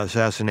the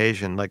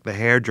assassination, like the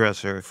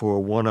hairdresser for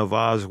one of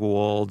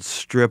Oswald's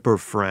stripper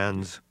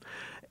friends.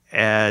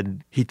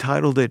 And he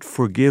titled it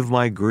Forgive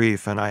My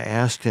Grief. And I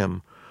asked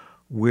him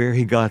where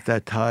he got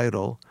that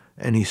title.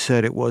 And he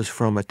said it was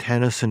from a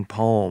Tennyson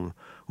poem,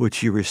 which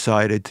he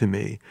recited to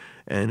me.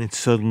 And it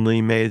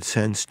suddenly made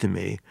sense to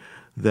me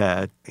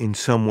that in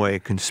some way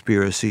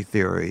conspiracy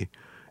theory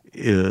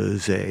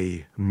is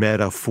a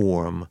meta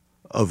form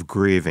of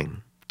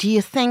grieving. Do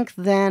you think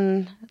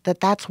then that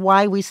that's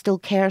why we still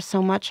care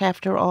so much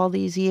after all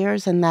these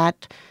years, and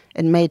that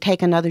it may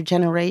take another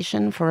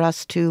generation for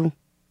us to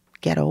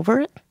get over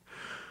it?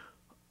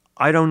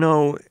 I don't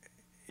know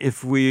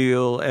if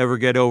we'll ever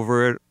get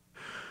over it.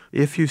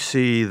 If you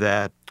see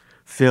that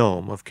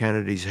film of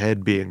Kennedy's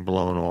head being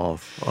blown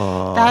off...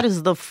 that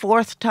is the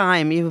fourth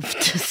time you've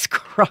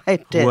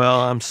described it.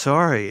 Well, I'm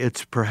sorry.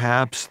 It's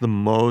perhaps the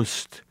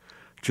most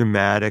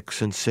dramatic,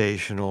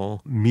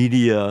 sensational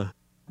media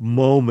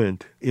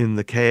moment in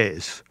the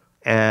case.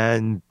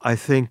 And I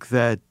think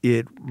that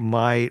it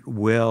might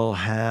well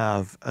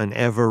have an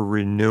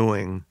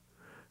ever-renewing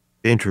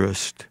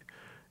interest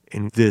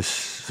in this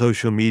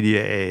social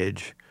media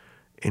age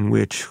in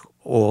which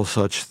all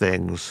such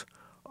things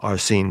are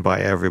seen by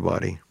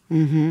everybody.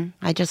 Mm-hmm.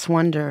 I just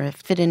wonder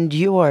if it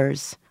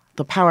endures,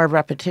 the power of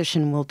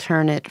repetition will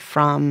turn it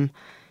from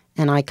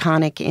an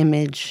iconic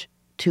image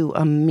to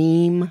a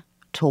meme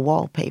to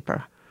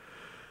wallpaper.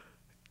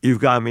 You've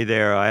got me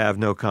there. I have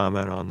no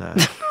comment on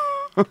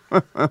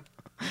that.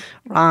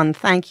 Ron,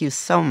 thank you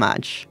so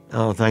much.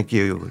 Oh, thank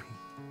you.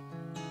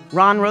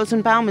 Ron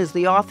Rosenbaum is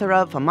the author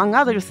of, among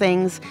other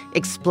things,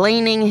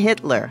 Explaining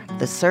Hitler,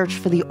 The Search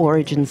for the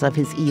Origins of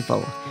His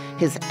Evil.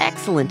 His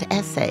excellent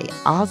essay,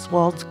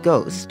 Oswald's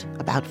Ghost,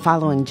 about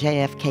following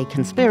JFK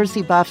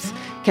conspiracy buffs,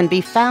 can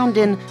be found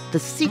in The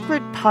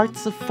Secret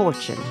Parts of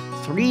Fortune,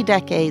 3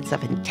 decades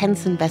of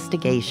intense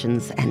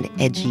investigations and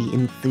edgy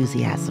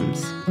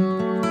enthusiasms.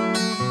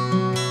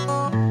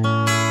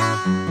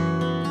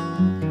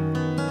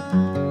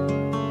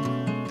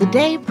 The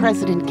day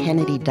President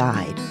Kennedy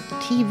died,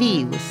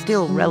 TV was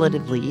still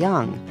relatively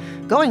young.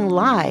 Going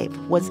live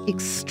was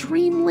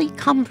extremely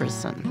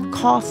cumbersome,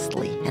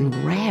 costly, and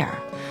rare.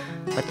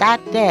 But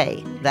that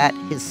day, that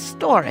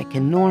historic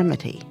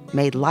enormity,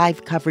 made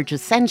live coverage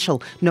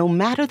essential, no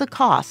matter the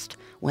cost,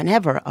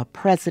 whenever a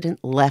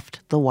president left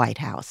the White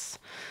House.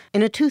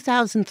 In a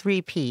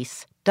 2003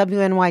 piece,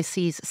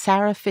 WNYC's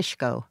Sarah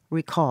Fishko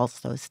recalls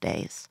those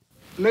days.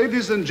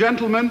 Ladies and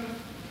gentlemen.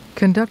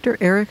 Conductor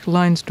Eric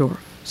Leinsdorf,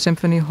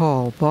 Symphony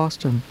Hall,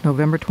 Boston,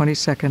 November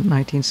 22,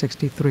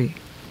 1963.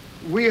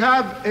 We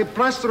have a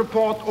press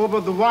report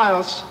over the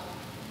wires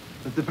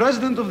that the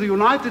President of the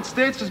United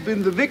States has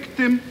been the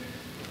victim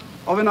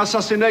of an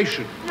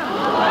assassination.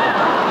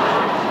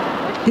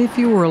 If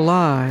you were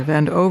alive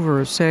and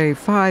over, say,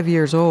 5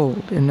 years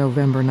old in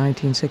November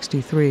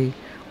 1963,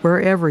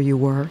 wherever you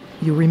were,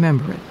 you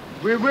remember it.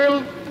 We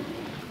will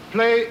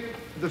play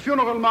the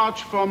funeral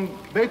march from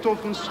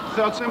Beethoven's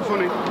Third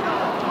Symphony.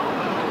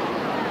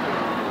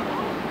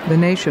 The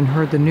nation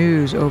heard the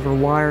news over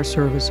wire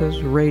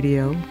services,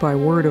 radio, by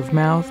word of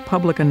mouth,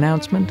 public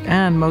announcement,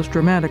 and, most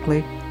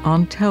dramatically,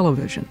 on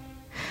television.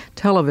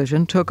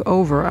 Television took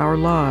over our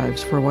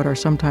lives for what are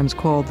sometimes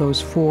called those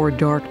 4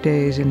 dark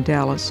days in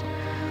Dallas.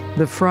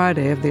 The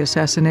Friday of the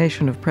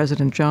assassination of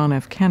President John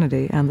F.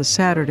 Kennedy and the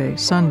Saturday,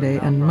 Sunday,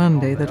 and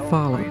Monday that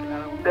followed.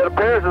 It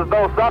appears as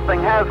though something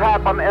has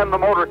happened in the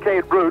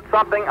motorcade route.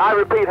 Something, I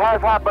repeat,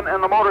 has happened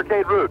in the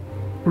motorcade route.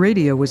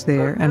 Radio was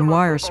there, and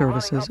wire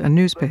services and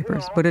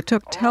newspapers, but it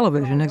took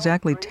television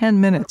exactly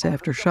 10 minutes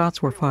after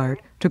shots were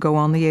fired to go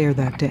on the air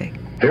that day.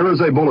 Here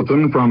is a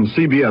bulletin from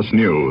CBS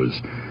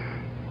News.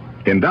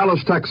 In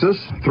Dallas, Texas,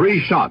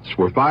 3 shots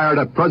were fired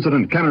at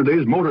President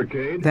Kennedy's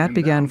motorcade. That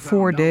began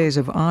 4 days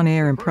of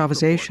on-air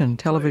improvisation,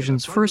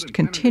 television's first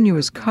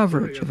continuous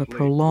coverage of a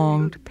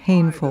prolonged,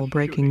 painful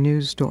breaking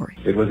news story.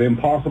 It was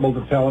impossible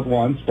to tell at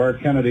once where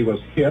Kennedy was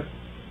hit,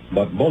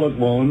 but bullet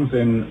wounds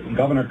in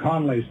Governor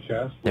Conley's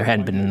chest. There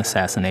hadn't been an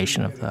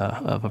assassination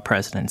of a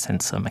president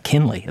since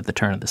McKinley at the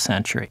turn of the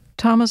century.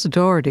 Thomas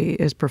Doherty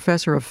is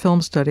professor of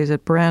film studies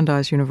at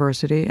Brandeis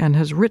University and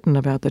has written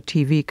about the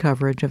TV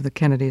coverage of the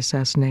Kennedy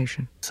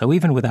assassination. So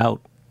even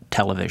without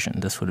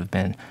television, this would have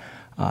been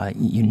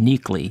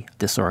uniquely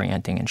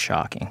disorienting and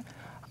shocking.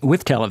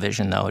 With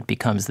television, though, it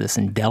becomes this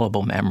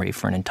indelible memory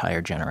for an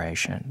entire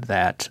generation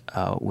that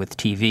with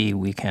TV,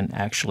 we can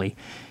actually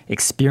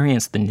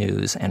experience the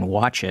news and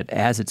watch it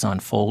as it's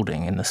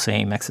unfolding in the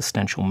same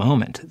existential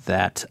moment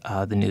that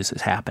the news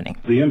is happening.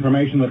 The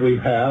information that we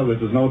have,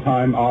 this is no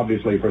time,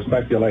 obviously, for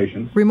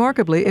speculation.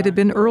 Remarkably, it had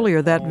been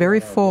earlier that very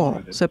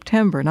fall,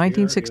 September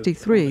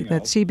 1963,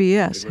 that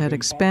CBS had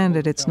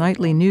expanded its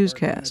nightly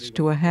newscast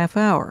to a half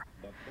hour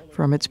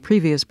from its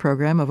previous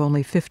program of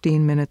only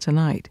 15 minutes a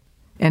night.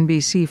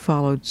 NBC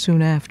followed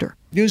soon after.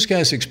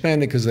 Newscasts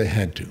expanded because they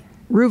had to.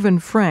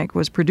 Reuven Frank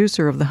was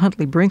producer of the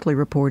Huntley-Brinkley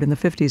Report in the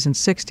 50s and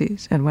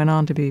 60s and went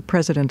on to be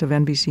president of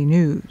NBC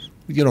News.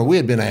 You know, we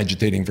had been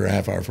agitating for a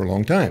half hour for a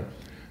long time.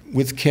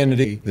 With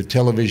Kennedy, the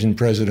television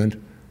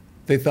president,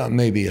 they thought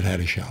maybe it had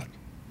a shot.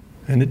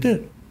 And it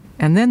did.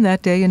 And then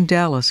that day in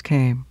Dallas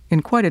came,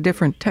 in quite a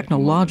different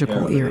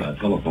technological era. A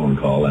telephone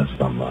call, that's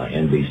from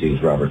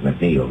NBC's Robert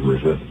McNeil, who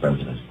was with the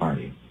president's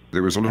party.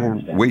 There was a little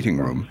waiting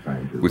room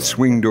with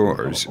swing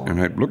doors,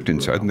 and I looked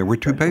inside, and there were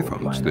two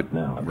payphones that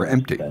were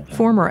empty.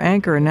 Former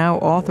anchor and now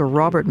author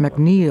Robert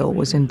McNeil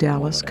was in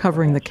Dallas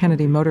covering the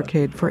Kennedy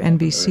motorcade for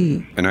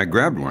NBC. And I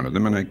grabbed one of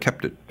them, and I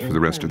kept it for the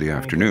rest of the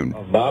afternoon.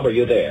 Bob, are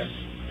you there?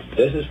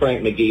 This is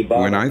Frank McGee.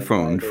 Bob, when I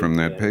phoned from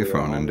that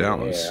payphone in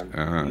Dallas,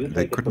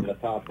 they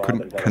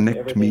couldn't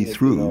connect me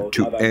through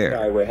to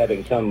air. We're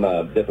having some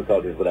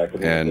difficulties with our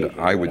communication.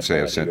 And I would say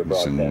a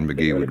sentence, and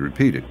McGee would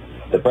repeat it.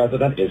 The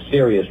president is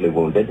seriously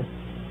wounded.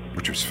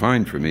 Which was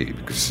fine for me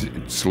because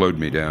it slowed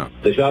me down.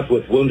 The shots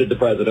which wounded the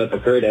president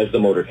occurred as the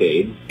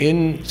motorcade.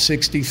 In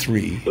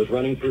 '63, was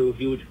running through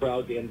huge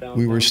crowds in downtown.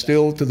 We were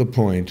still to the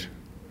point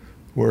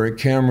where a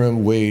camera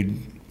weighed,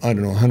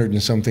 100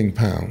 and something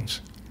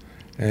pounds,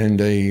 and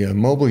a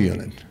mobile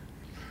unit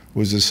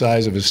was the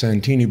size of a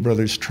Santini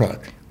Brothers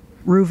truck.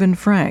 Reuven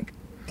Frank.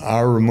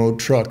 Our remote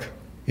truck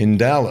in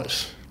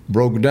Dallas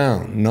broke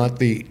down, not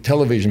the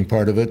television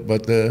part of it,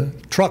 but the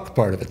truck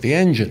part of it, the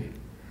engine.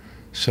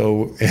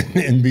 So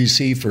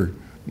NBC for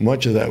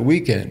much of that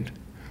weekend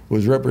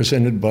was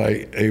represented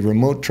by a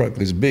remote truck,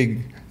 this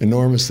big,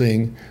 enormous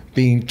thing,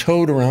 being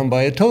towed around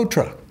by a tow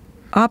truck.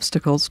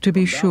 Obstacles, to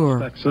be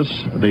sure. Texas,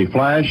 the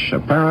flash,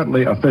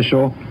 apparently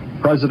official,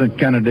 President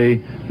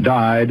Kennedy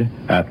died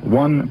at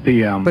 1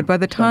 p.m. But by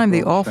the time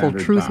the awful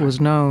truth was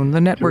known,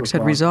 the networks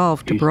had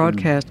resolved to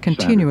broadcast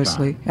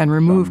continuously and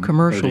remove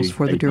commercials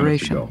for the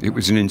duration. It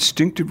was an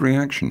instinctive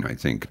reaction, I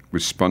think. It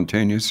was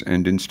spontaneous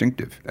and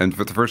instinctive, and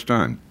for the first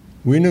time.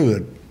 We knew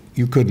that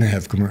you couldn't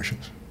have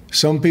commercials.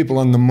 Some people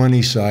on the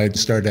money side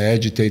started to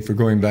agitate for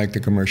going back to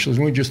commercials,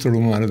 and we just threw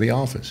them out of the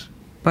office.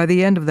 By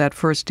the end of that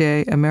first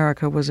day,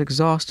 America was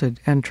exhausted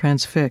and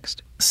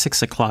transfixed.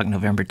 6 o'clock,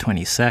 November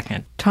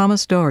 22nd.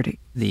 Thomas Doherty.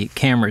 The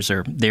cameras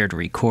are there to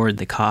record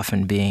the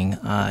coffin being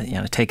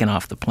taken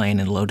off the plane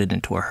and loaded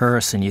into a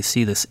hearse, and you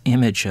see this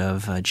image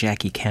of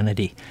Jackie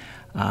Kennedy.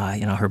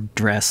 Her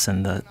dress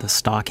and the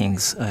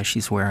stockings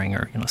she's wearing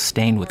are,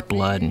 stained with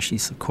blood, and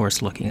she's, of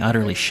course, looking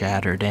utterly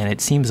shattered. And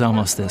it seems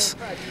almost this,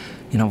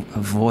 a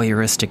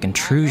voyeuristic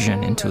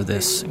intrusion into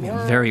this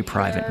very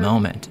private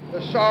moment.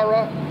 The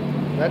sorrow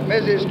that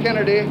Mrs.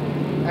 Kennedy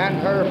and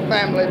her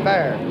family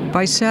bear.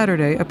 By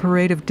Saturday, a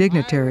parade of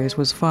dignitaries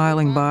was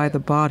filing by the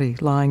body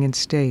lying in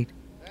state.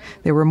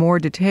 There were more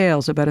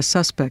details about a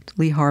suspect,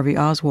 Lee Harvey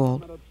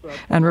Oswald,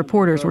 and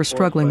reporters were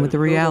struggling with the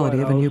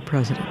reality of a new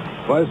president.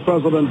 Vice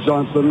President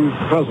Johnson,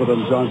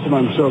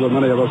 I'm sure that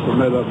many of us have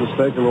made that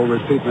mistake and will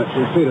repeat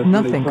it.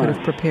 Nothing could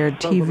have prepared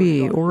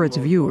TV or its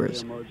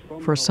viewers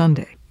for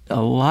Sunday.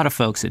 A lot of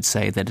folks would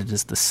say that it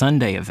is the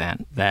Sunday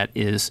event that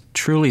is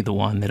truly the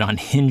one that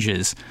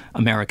unhinges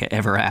America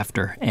ever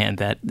after, and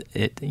that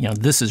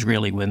this is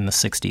really when the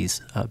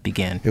 60s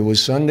began. It was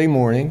Sunday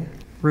morning.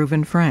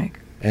 Reuven Frank.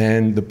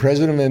 And the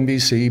president of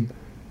NBC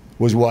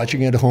was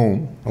watching at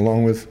home,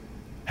 along with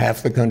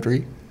half the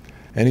country,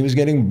 and he was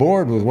getting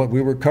bored with what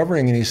we were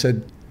covering, and he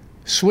said,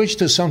 switch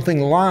to something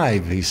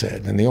live, he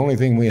said. And the only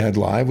thing we had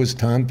live was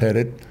Tom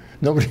Pettit.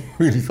 Nobody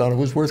really thought it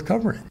was worth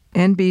covering.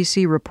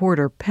 NBC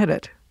reporter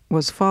Pettit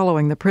was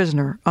following the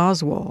prisoner,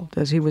 Oswald,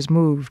 as he was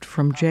moved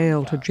from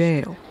jail to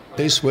jail.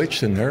 They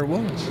switched, and there it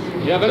was.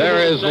 There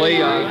is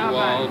Lee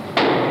Oswald.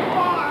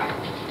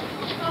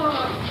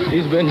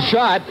 He's been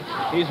shot.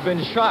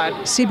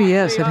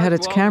 CBS had had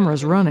its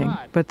cameras running,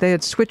 but they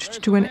had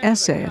switched to an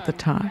essay at the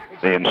time.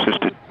 They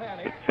insisted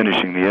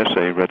finishing the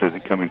essay rather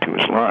than coming to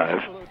us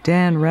live.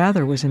 Dan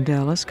Rather was in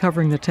Dallas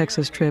covering the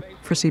Texas trip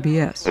for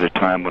CBS. At a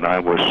time when I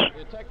was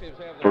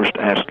first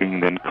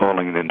asking, then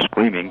calling, then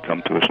screaming,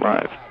 come to us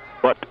live.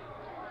 But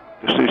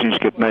decisions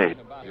get made.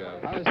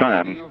 At the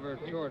time,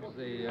 to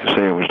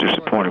say I was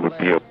disappointed would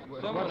be a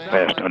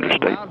vast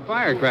understatement.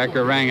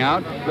 Firecracker rang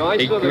out.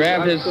 He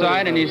grabbed his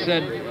side and he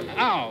said,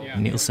 ow!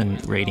 Nielsen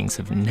ratings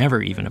have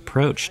never even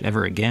approached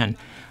ever again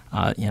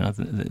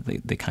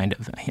the kind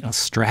of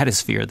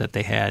stratosphere that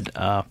they had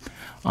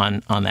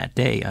on that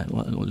day.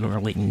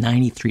 Literally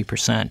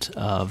 93%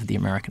 of the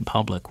American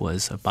public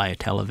was by a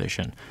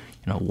television,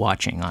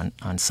 watching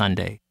on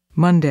Sunday.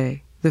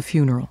 Monday, the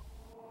funeral.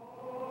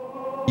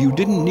 You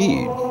didn't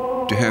need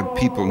to to have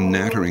people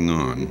nattering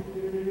on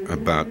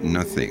about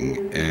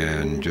nothing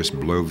and just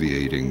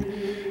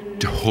bloviating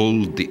to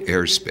hold the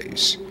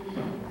airspace.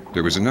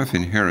 There was enough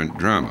inherent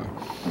drama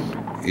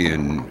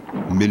in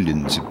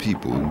millions of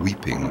people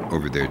weeping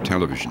over their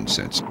television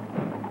sets.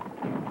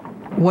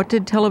 What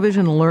did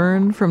television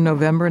learn from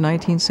November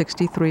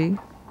 1963?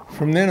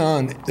 From then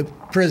on, the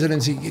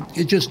presidency,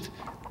 it just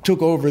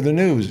took over the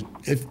news.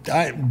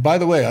 By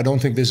the way, I don't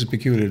think this is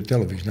peculiar to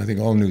television. I think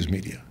all news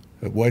media.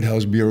 White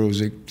House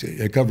bureaus'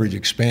 coverage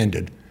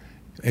expanded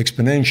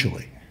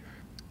exponentially.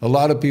 A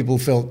lot of people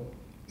felt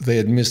they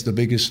had missed the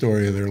biggest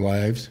story of their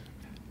lives.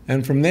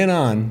 And from then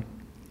on,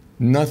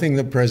 nothing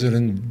the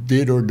president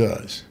did or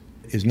does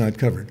is not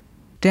covered.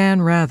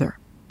 Dan Rather.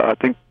 I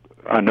think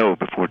I know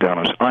before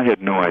Dallas, I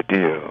had no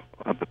idea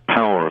of the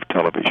power of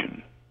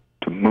television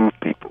to move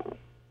people.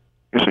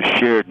 It's a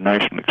shared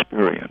national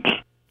experience.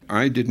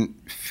 I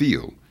didn't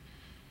feel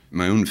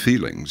my own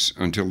feelings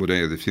until the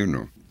day of the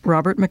funeral.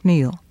 Robert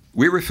McNeil.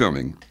 We were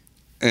filming,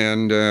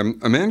 and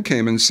a man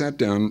came and sat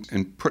down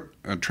and put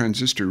a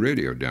transistor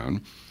radio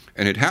down,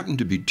 and it happened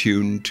to be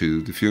tuned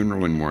to the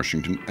funeral in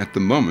Washington at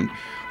the moment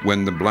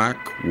when the Black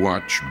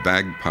Watch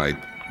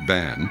Bagpipe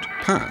Band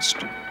passed.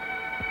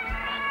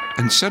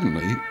 And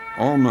suddenly,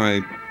 all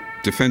my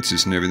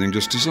defenses and everything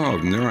just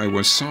dissolved, and there I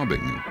was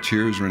sobbing,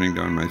 tears running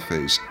down my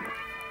face.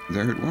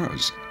 There it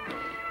was.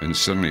 And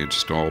suddenly it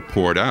just all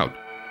poured out.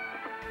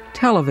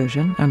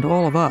 Television, and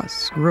all of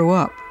us, grew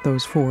up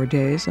those 4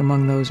 days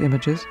among those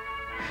images.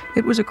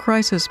 It was a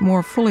crisis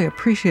more fully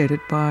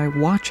appreciated by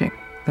watching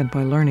than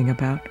by learning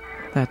about.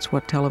 That's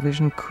what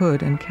television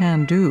could and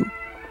can do.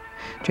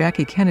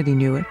 Jackie Kennedy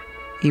knew it,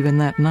 even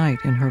that night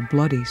in her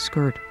bloody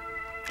skirt.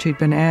 She'd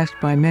been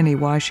asked by many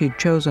why she'd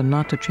chosen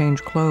not to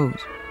change clothes.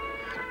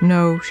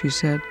 No, she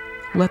said,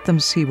 let them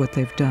see what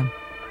they've done.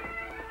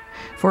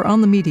 For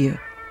On the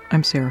Media,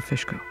 I'm Sarah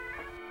Fishko.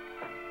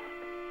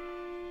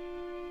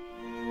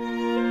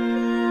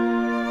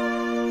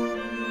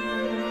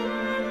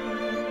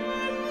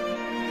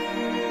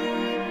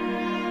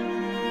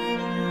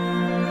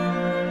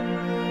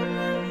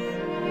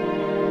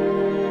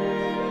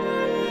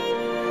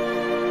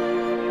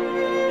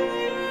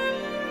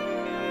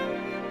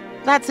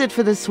 That's it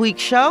for this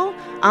week's show.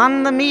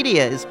 On the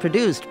Media is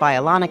produced by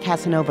Alana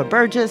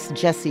Casanova-Burgess,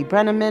 Jesse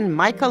Brenneman,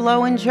 Micah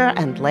Lowinger,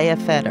 and Leah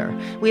Feder.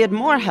 We had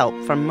more help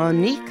from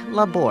Monique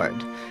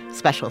Laborde.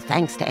 Special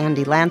thanks to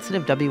Andy Lancet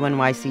of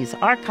WNYC's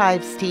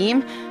Archives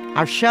team.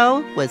 Our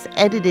show was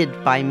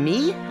edited by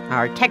me.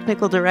 Our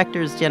technical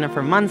director is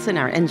Jennifer Munson.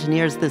 Our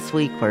engineers this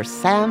week were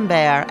Sam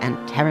Baer and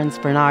Terrence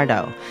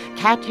Bernardo.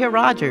 Katya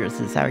Rogers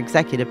is our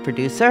executive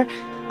producer.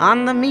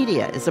 On the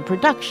Media is a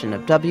production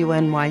of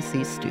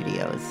WNYC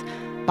Studios.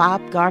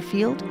 Bob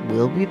Garfield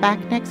will be back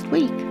next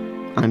week.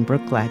 I'm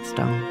Brooke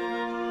Gladstone.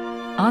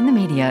 On the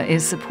Media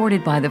is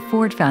supported by the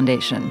Ford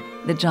Foundation,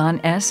 the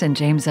John S. and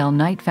James L.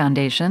 Knight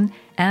Foundation,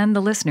 and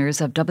the listeners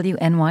of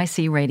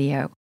WNYC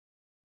Radio.